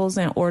resting levels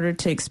in order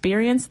to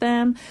experience them.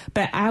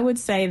 But I would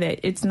say that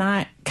it's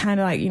not kind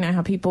of like,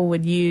 how people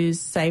would use,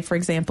 say, for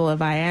example, a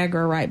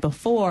Viagra right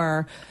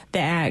before the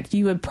act.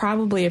 You would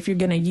probably, if you're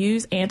going to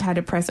use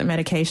antidepressant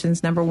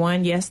medications, number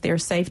one, yes, they're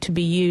safe to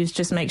be used.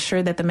 Just make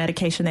sure that the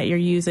medication that you're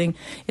using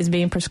is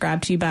being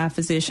prescribed to you by a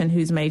physician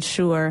who's made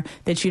sure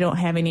that you don't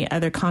have any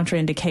other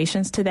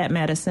contraindications to that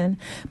medicine.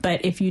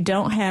 But if you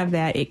don't have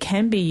that, it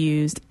can be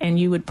used, and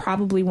you would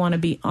probably want to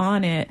be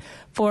on it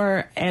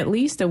for at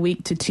least a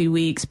week to 2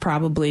 weeks,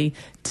 probably,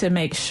 to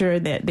make sure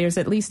that there's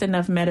at least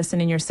enough medicine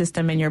in your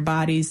system and your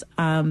body's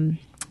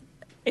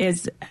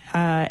is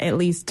at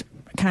least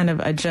kind of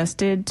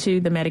adjusted to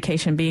the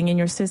medication being in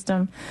your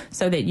system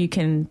so that you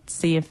can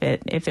see if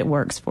it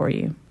works for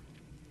you.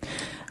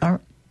 All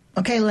right.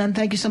 Okay, Len,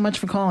 thank you so much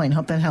for calling.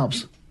 Hope that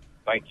helps.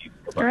 Thank you.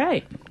 All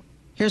right.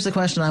 Here's the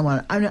question I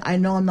want. I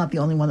know I'm not the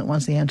only one that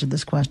wants to answer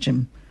this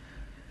question.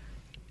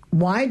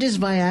 Why does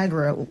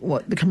Viagra,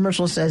 what the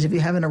commercial says, if you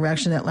have an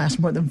erection that lasts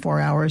more than 4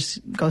 hours,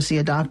 go see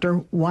a doctor?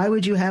 Why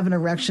would you have an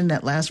erection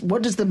that lasts?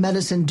 What does the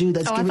medicine do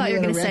that's giving you an erection? I thought you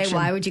were going to say,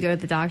 why would you go to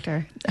the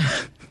doctor?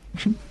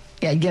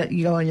 Yeah,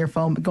 you go on your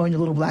phone, go in your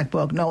little black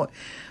book. No,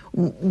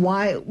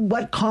 why?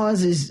 What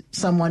causes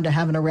someone to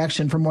have an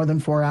erection for more than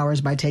 4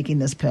 hours by taking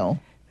this pill?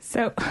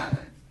 So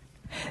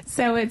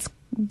it's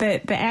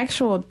the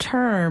actual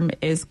term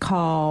is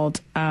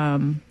called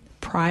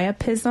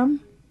priapism.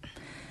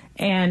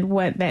 And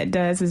what that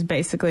does is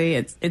basically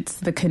it's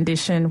the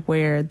condition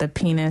where the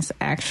penis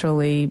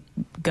actually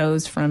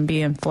goes from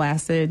being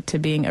flaccid to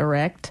being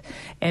erect,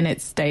 and it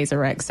stays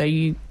erect. So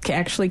you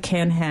actually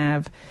can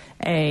have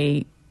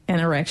an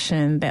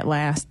erection that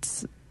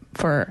lasts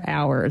for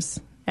hours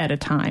at a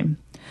time.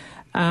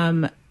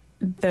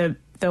 The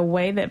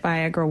way that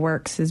Viagra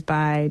works is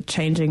by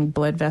changing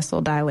blood vessel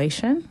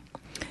dilation.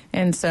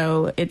 And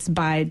so it's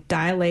by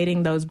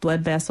dilating those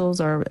blood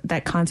vessels, or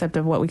that concept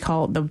of what we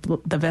call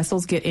the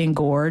vessels get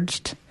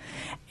engorged.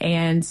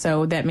 And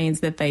so that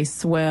means that they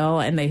swell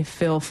and they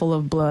fill full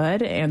of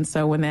blood. And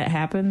so when that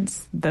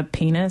happens, the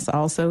penis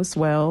also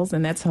swells.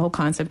 And that's the whole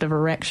concept of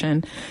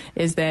erection,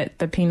 is that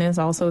the penis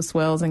also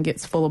swells and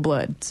gets full of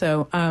blood.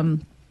 So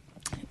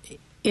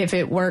if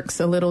it works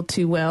a little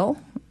too well,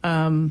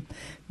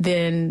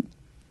 then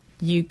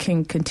you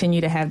can continue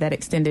to have that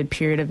extended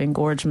period of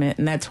engorgement,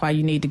 and that's why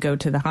you need to go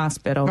to the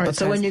hospital. All right,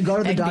 so when you go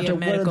to the doctor,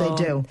 what do they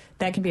do?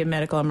 That can be a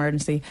medical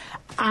emergency.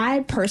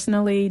 I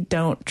personally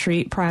don't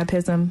treat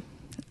priapism.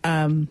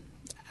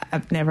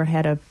 I've never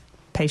had a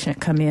patient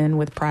come in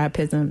with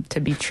priapism to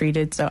be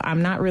treated, so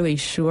I'm not really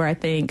sure, I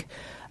think,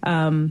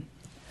 of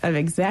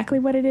exactly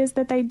what it is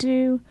that they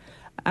do.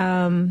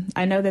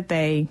 I know that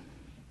they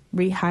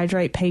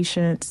rehydrate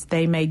patients.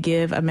 They may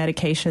give a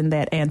medication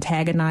that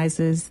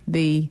antagonizes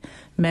the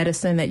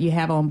medicine that you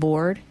have on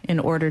board in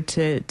order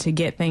to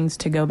get things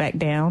to go back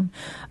down.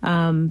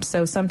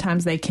 So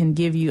sometimes they can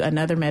give you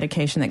another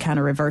medication that kind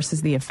of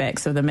reverses the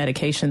effects of the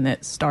medication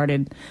that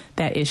started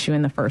that issue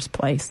in the first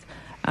place.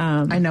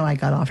 I know I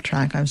got off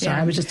track. I'm sorry.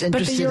 Yeah. I was just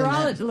interested in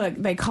that. Look,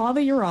 they call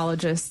the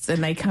urologists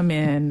and they come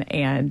in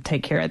and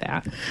take care of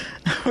that.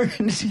 We're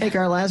going to take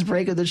our last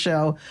break of the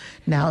show.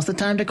 Now's the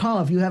time to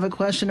call. If you have a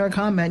question or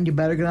comment, you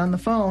better get on the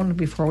phone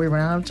before we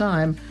run out of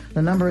time.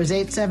 The number is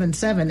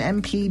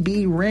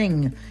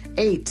 877-MPB-RING,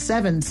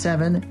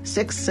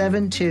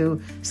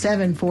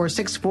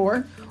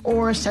 877-672-7464,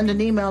 or send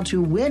an email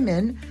to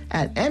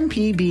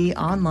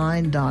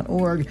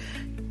women@mpbonline.org.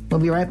 We'll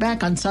be right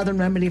back on Southern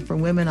Remedy for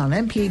Women on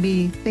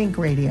MPB Think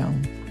Radio.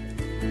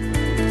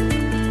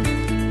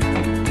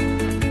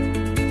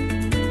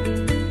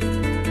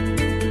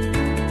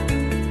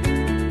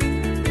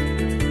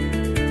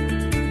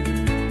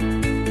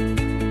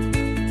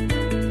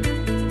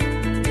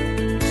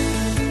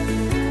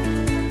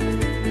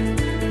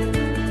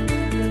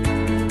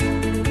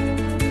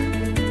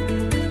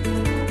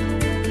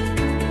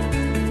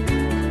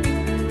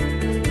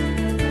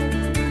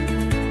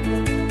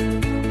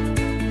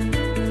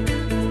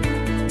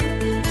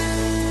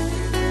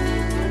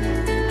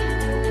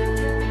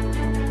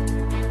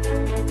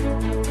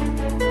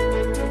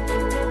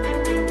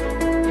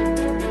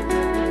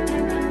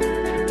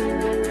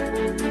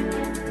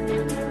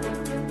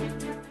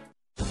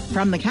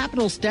 From the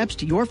Capitol steps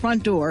to your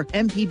front door,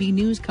 MPB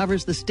News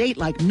covers the state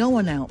like no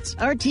one else.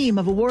 Our team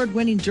of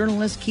award-winning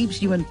journalists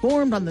keeps you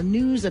informed on the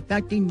news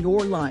affecting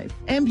your life.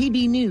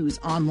 MPB News,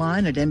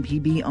 online at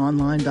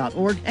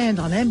mpbonline.org and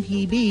on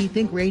MPB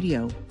Think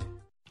Radio.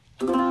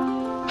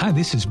 Hi,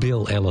 this is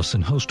Bill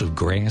Ellison, host of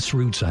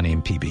Grassroots on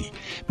MPB.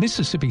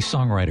 Mississippi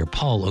songwriter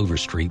Paul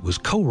Overstreet was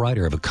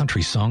co-writer of a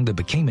country song that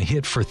became a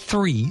hit for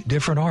 3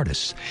 different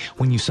artists.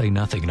 When You Say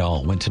Nothing at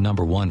All went to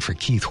number 1 for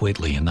Keith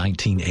Whitley in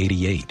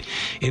 1988.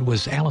 It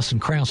was Alison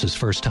Krauss's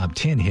first top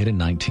 10 hit in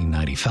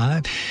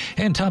 1995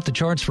 and topped the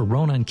charts for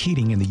Ronan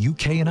Keating in the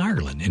UK and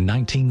Ireland in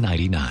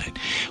 1999.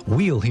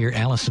 We'll hear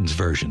Alison's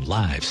version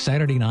live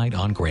Saturday night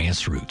on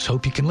Grassroots.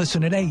 Hope you can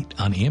listen at 8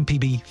 on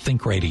MPB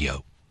Think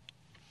Radio.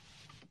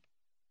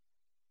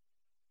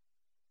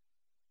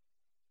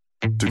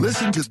 To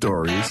listen to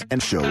stories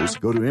and shows,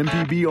 go to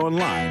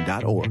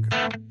mpbonline.org.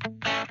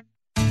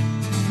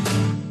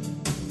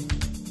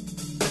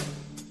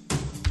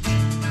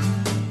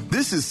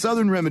 This is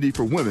Southern Remedy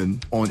for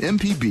Women on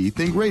MPB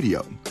Think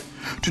Radio.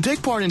 To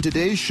take part in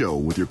today's show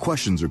with your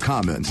questions or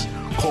comments,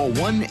 call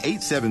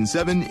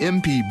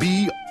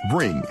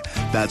 1-877-MPB-RING.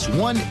 That's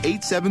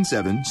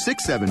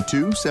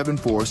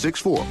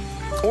 1-877-672-7464.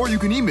 Or you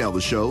can email the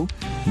show,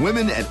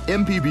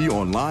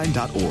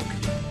 women@mpbonline.org.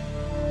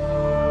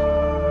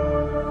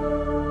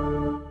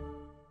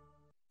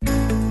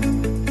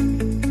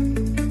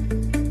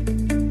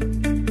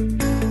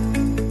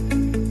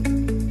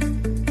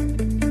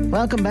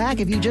 Welcome back.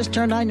 If you just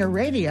turned on your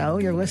radio,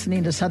 you're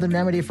listening to Southern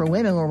Remedy for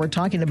Women, where we're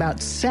talking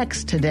about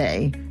sex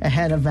today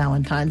ahead of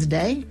Valentine's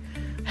Day,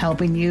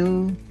 helping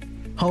you,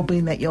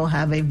 hoping that you'll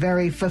have a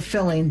very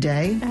fulfilling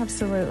day.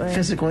 Absolutely.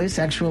 Physically,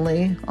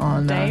 sexually,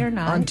 on day or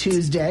night. On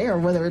Tuesday, or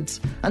whether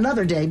it's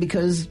another day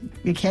because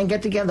you can't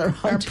get together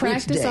on Tuesday. Or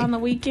practice on the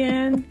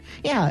weekend.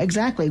 Yeah,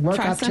 exactly. Work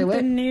Try up to it.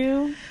 something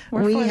new.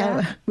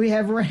 We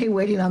have Ray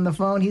waiting on the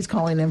phone. He's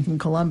calling in from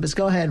Columbus.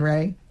 Go ahead,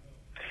 Ray.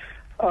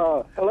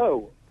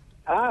 Hello.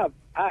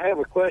 I have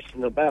a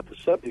question about the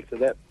subject of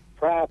that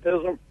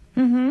priapism.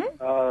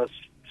 Mm-hmm.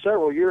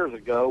 Several years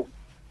ago,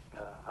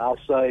 I'll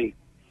say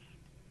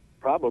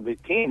probably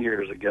 10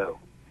 years ago,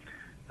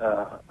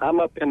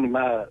 I'm up in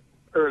my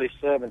early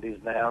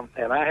 70s now,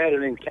 and I had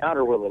an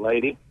encounter with a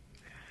lady,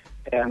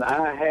 and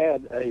I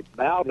had a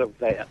bout of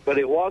that, but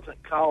it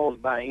wasn't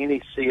caused by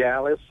any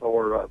Cialis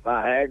or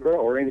Viagra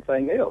or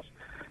anything else.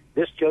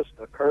 This just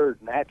occurred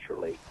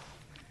naturally,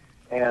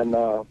 and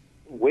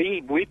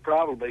we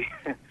probably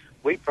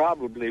we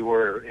probably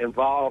were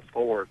involved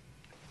for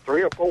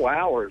 3 or 4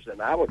 hours,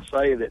 and I would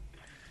say that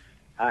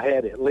I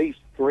had at least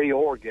 3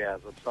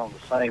 orgasms on the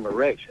same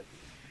erection.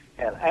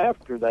 And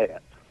after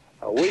that,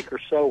 a week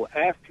or so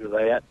after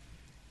that,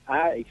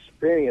 I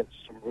experienced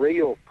some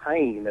real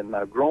pain in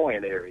my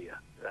groin area,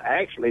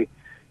 actually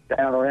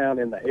down around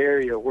in the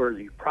area where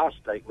the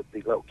prostate would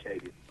be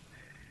located.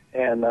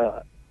 And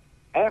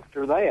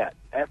after that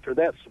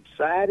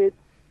subsided,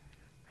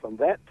 from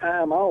that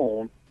time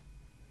on,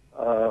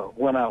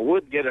 when I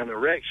would get an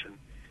erection,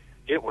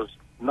 it was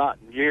not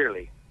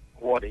nearly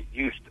what it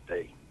used to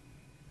be.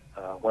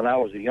 When I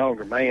was a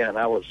younger man,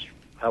 I was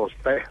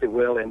fairly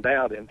well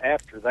endowed, and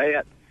after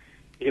that,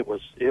 it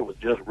was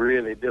just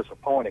really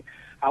disappointing.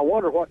 I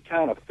wonder what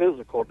kind of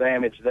physical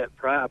damage that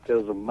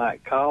priapism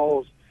might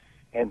cause,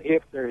 and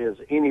if there is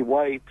any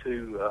way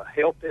to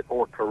help it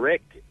or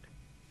correct it.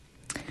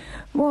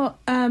 Well,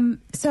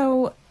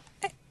 so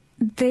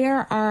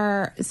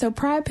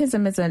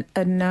priapism is a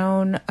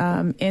known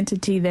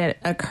entity that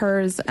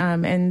occurs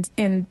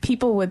in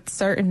people with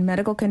certain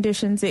medical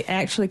conditions. It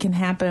actually can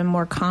happen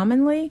more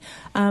commonly.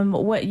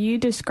 What you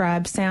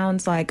described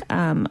sounds like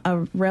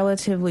a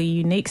relatively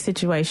unique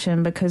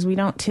situation, because we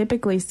don't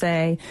typically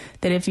say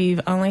that if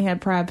you've only had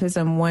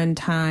priapism one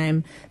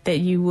time that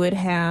you would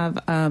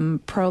have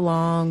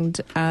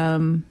prolonged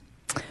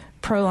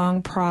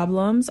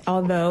problems,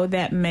 although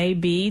that may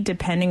be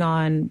depending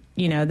on,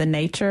 the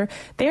nature.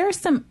 There are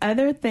some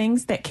other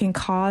things that can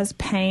cause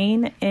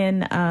pain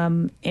in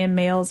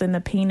males in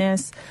the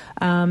penis.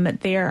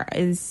 There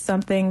is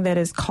something that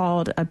is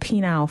called a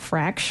penile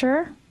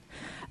fracture,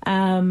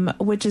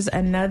 which is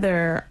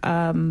another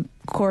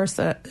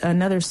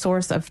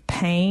source of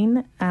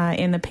pain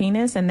in the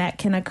penis, and that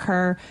can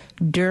occur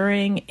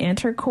during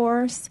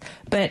intercourse.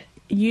 But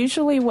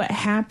usually what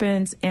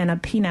happens in a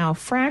penile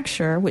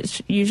fracture,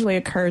 which usually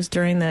occurs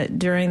during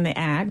the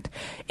act,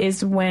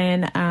 is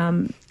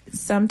when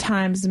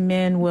sometimes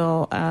men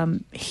will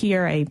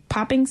hear a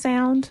popping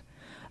sound,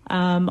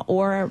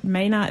 or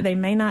they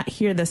may not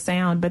hear the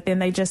sound, but then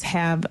they just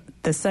have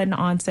the sudden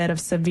onset of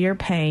severe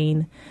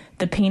pain.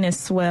 The penis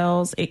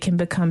swells, it can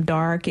become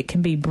dark, it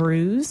can be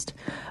bruised.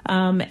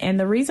 And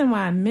the reason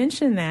why I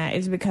mention that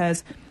is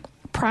because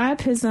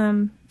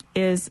priapism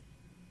is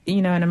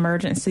an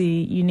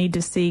emergency. You need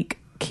to seek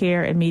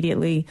care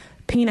immediately.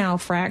 Penile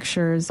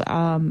fractures,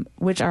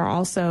 which are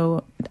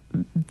also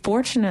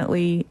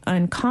fortunately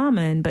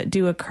uncommon but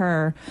do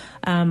occur,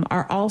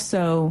 are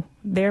also,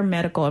 they're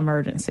medical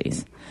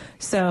emergencies.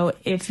 So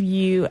if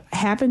you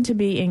happen to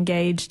be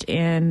engaged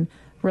in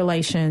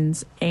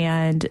relations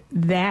and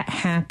that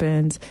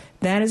happens,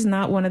 that is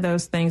not one of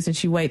those things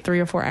that you wait 3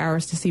 or 4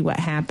 hours to see what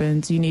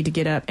happens. You need to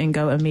get up and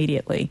go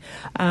immediately.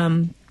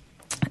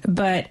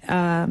 But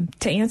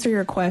to answer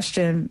your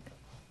question,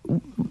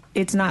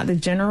 it's not the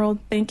general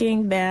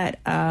thinking that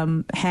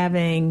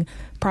having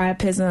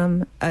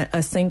priapism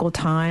a single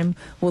time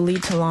will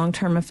lead to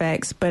long-term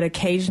effects, but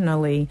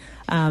occasionally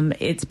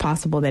it's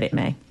possible that it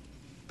may.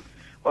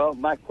 Well,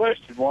 my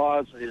question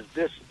was, is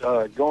this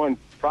most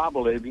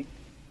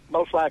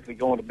likely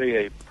going to be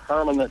a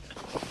permanent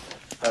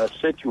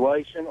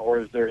situation,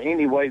 or is there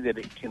any way that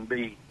it can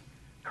be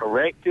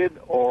corrected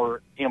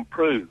or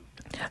improved?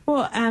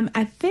 Well,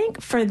 I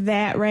think for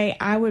that, Ray,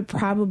 I would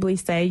probably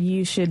say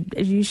you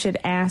should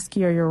ask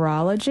your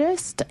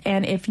urologist.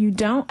 And if you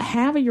don't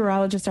have a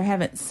urologist or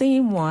haven't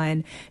seen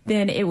one,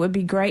 then it would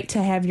be great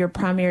to have your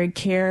primary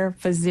care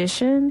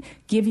physician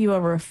give you a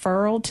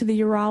referral to the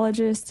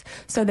urologist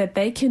so that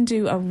they can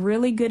do a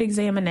really good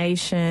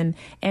examination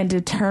and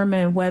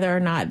determine whether or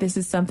not this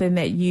is something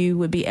that you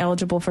would be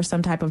eligible for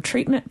some type of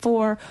treatment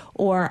for,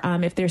 or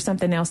if there's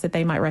something else that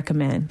they might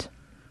recommend.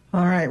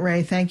 All right,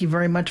 Ray, thank you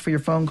very much for your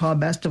phone call.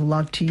 Best of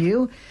luck to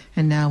you.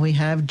 And now we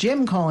have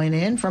Jim calling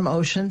in from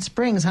Ocean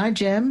Springs. Hi,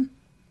 Jim.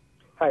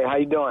 Hey, how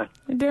you doing?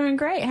 Doing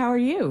great. How are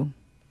you?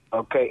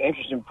 Okay,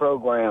 interesting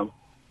program.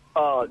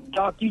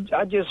 Doc,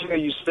 I just heard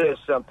you said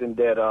something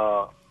that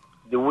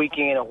the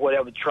weekend or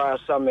whatever, try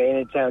something at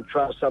any time,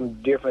 try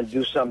something different,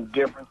 do something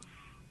different.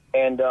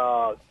 And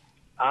I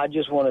I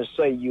just want to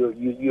say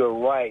you're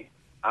right.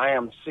 I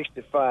am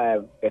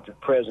 65 at the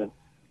present.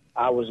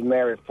 I was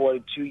married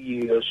 42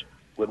 years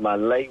with my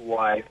late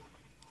wife,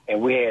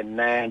 and we had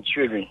 9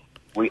 children.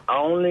 We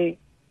only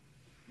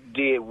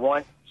did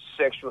one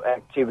sexual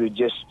activity,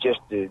 just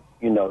the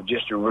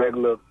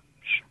regular,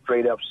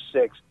 straight up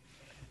sex.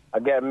 I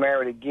got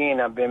married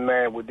again. I've been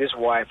married with this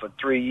wife for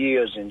 3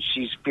 years, and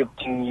she's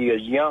 15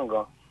 years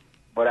younger.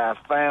 But I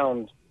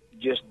found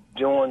just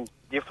doing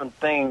different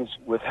things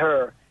with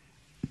her,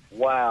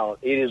 wow,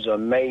 it is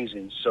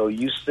amazing. So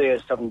you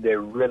said something that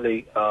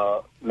really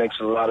makes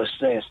a lot of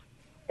sense.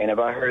 And if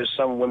I heard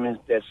some women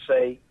that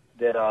say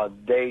that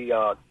they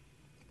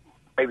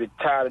maybe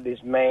tired of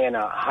this man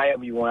or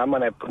however you want, I'm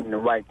going to put it in the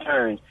right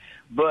terms.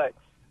 But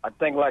I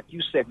think, like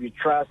you said, if you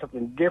try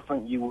something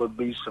different, you will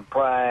be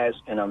surprised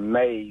and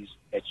amazed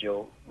at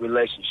your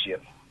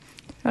relationship.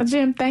 Well,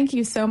 Jim, thank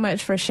you so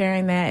much for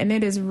sharing that. And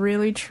it is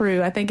really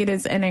true. I think it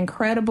is an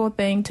incredible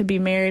thing to be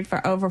married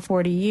for over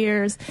 40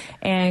 years.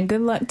 And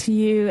good luck to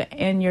you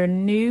in your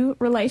new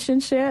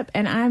relationship.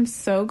 And I'm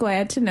so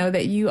glad to know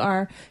that you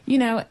are,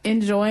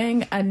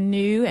 enjoying a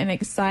new and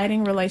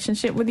exciting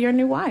relationship with your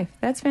new wife.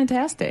 That's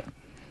fantastic.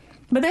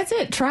 But that's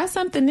it. Try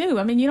something new.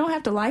 I mean, you don't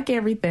have to like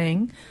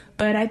everything.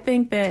 But I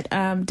think that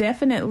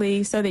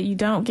definitely so that you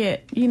don't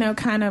get,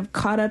 kind of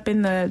caught up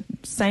in the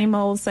same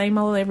old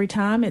every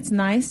time. It's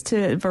nice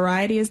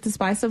variety is the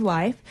spice of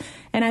life.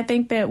 And I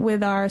think that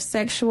with our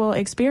sexual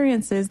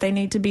experiences, they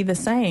need to be the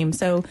same.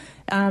 So,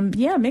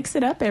 mix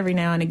it up every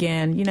now and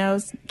again.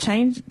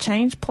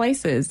 Change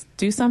places,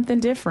 do something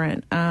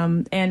different.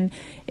 And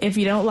if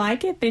you don't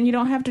like it, then you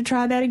don't have to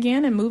try that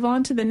again and move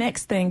on to the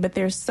next thing. But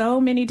there's so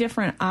many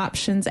different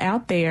options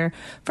out there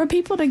for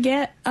people to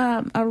get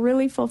a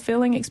really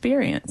fulfilling experience.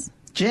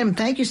 Jim,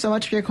 thank you so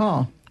much for your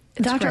call.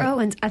 Dr.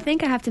 Owens, I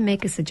think I have to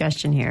make a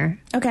suggestion here.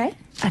 Okay.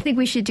 I think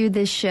we should do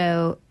this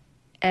show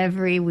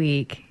every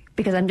week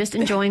because I'm just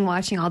enjoying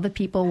watching all the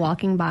people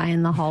walking by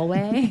in the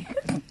hallway.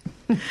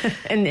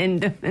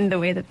 and the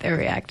way that they're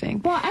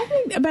reacting. Well, I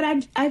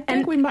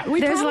think we might.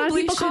 There's a lot of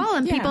people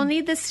calling. Yeah. People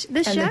need this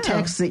and show. And the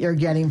texts that you're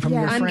getting from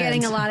your friends. I'm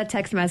getting a lot of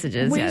text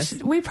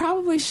messages. We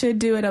probably should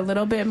do it a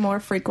little bit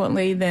more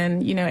frequently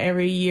than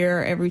every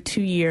year, every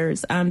 2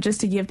 years,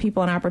 just to give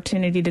people an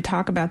opportunity to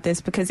talk about this.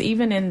 Because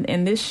even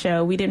in this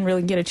show, we didn't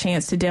really get a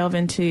chance to delve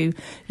into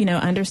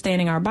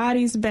understanding our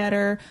bodies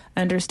better,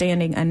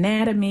 understanding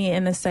anatomy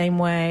in the same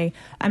way.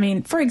 I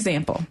mean, for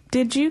example,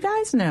 did you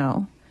guys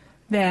know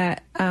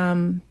that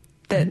I'm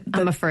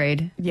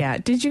afraid. Yeah.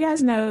 Did you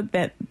guys know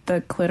that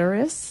the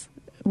clitoris,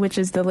 which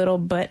is the little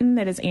button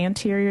that is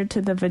anterior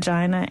to the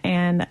vagina,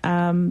 and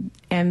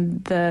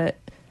the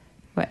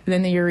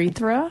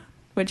urethra,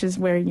 which is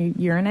where you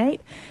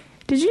urinate,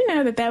 did you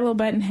know that little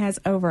button has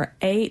over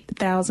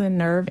 8,000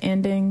 nerve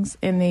endings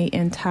in the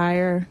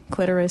entire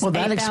clitoris? Well,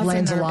 that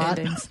explains a lot.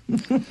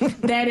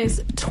 That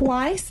is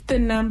twice the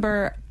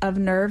number of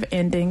nerve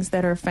endings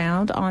that are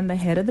found on the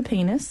head of the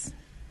penis.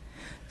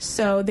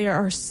 So there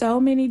are so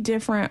many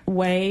different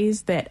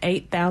ways that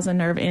 8,000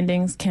 nerve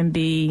endings can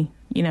be,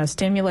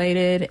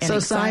 stimulated and so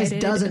excited.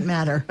 Size doesn't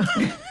matter.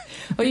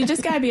 Well, you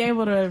just got to be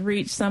able to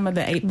reach some of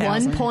the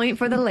 8,000. 1 point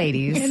for the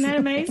ladies. Isn't that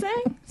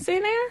amazing? See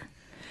there?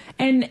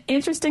 And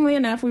interestingly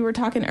enough, we were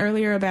talking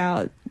earlier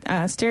about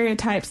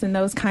stereotypes and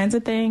those kinds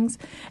of things.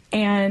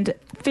 And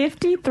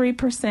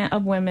 53%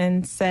 of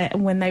women said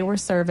when they were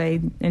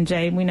surveyed, and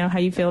Jay, we know how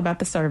you feel about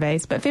the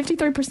surveys, but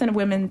 53% of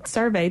women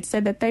surveyed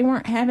said that they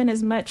weren't having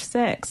as much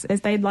sex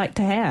as they'd like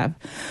to have.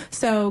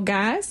 So,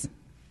 guys,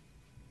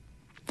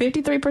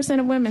 53%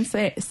 of women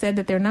said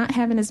that they're not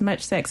having as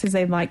much sex as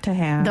they'd like to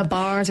have. The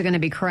bars are going to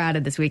be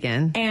crowded this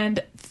weekend.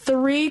 And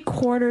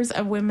 3/4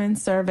 of women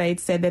surveyed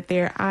said that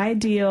their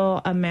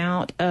ideal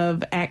amount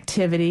of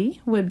activity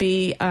would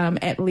be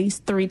at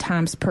least 3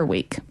 times per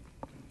week.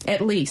 At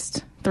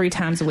least 3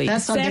 times a week.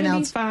 That's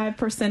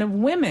 75% of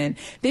women.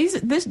 This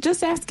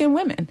just asking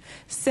women.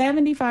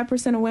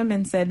 75% of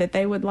women said that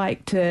they would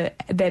like that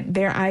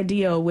their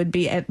ideal would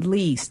be at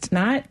least,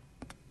 not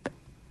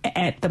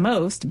at the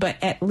most, but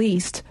at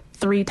least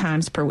 3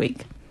 times per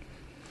week.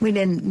 We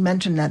didn't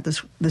mention that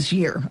this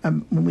year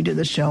when we did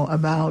the show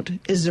about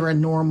is there a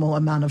normal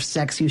amount of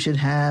sex you should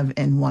have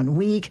in 1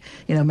 week?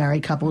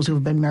 Married couples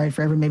who've been married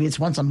forever, maybe it's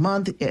once a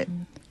month. It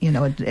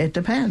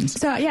depends.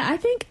 So yeah,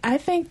 I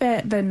think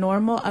that the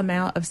normal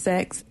amount of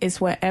sex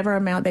is whatever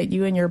amount that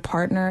you and your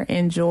partner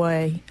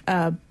enjoy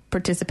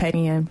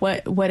participating in,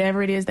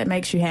 whatever it is that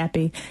makes you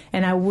happy.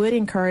 And I would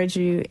encourage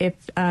you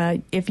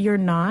if you're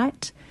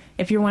not.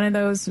 If you're one of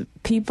those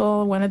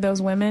people, one of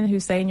those women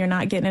who's saying you're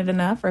not getting it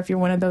enough, or if you're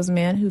one of those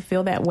men who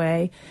feel that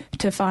way,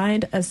 to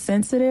find a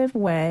sensitive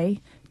way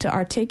to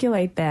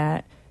articulate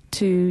that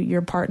to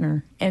your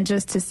partner and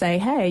just to say,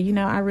 hey,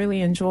 I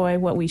really enjoy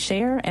what we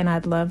share and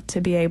I'd love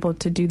to be able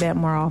to do that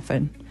more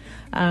often.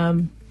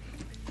 And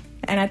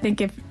I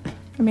think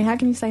how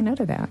can you say no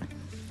to that?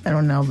 I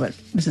don't know, but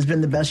this has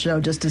been the best show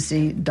just to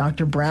see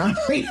Dr. Brown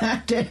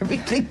react to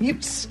everything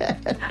you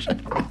said.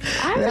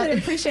 I really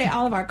appreciate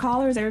all of our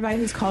callers, everybody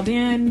who's called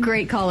in.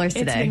 Great callers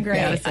today.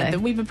 It's been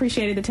great. We've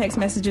appreciated the text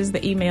messages, the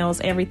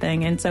emails,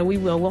 everything. And so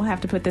we'll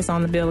have to put this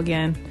on the bill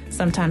again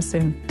sometime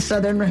soon.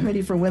 Southern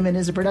Remedy for Women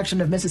is a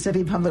production of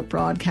Mississippi Public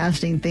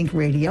Broadcasting Think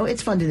Radio.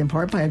 It's funded in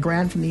part by a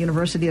grant from the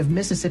University of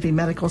Mississippi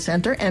Medical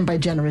Center and by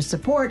generous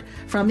support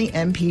from the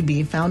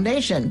MPB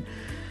Foundation.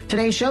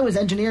 Today's show is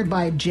engineered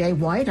by Jay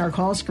White, our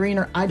call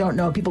screener. I don't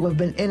know. People have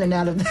been in and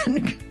out of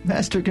the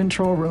master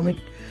control room.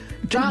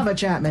 Java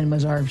Chapman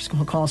was our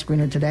call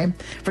screener today.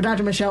 For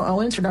Dr. Michelle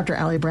Owens, for Dr.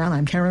 Allie Brown,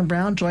 I'm Karen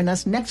Brown. Join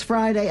us next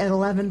Friday at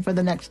 11 for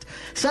the next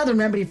Southern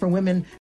Remedy for Women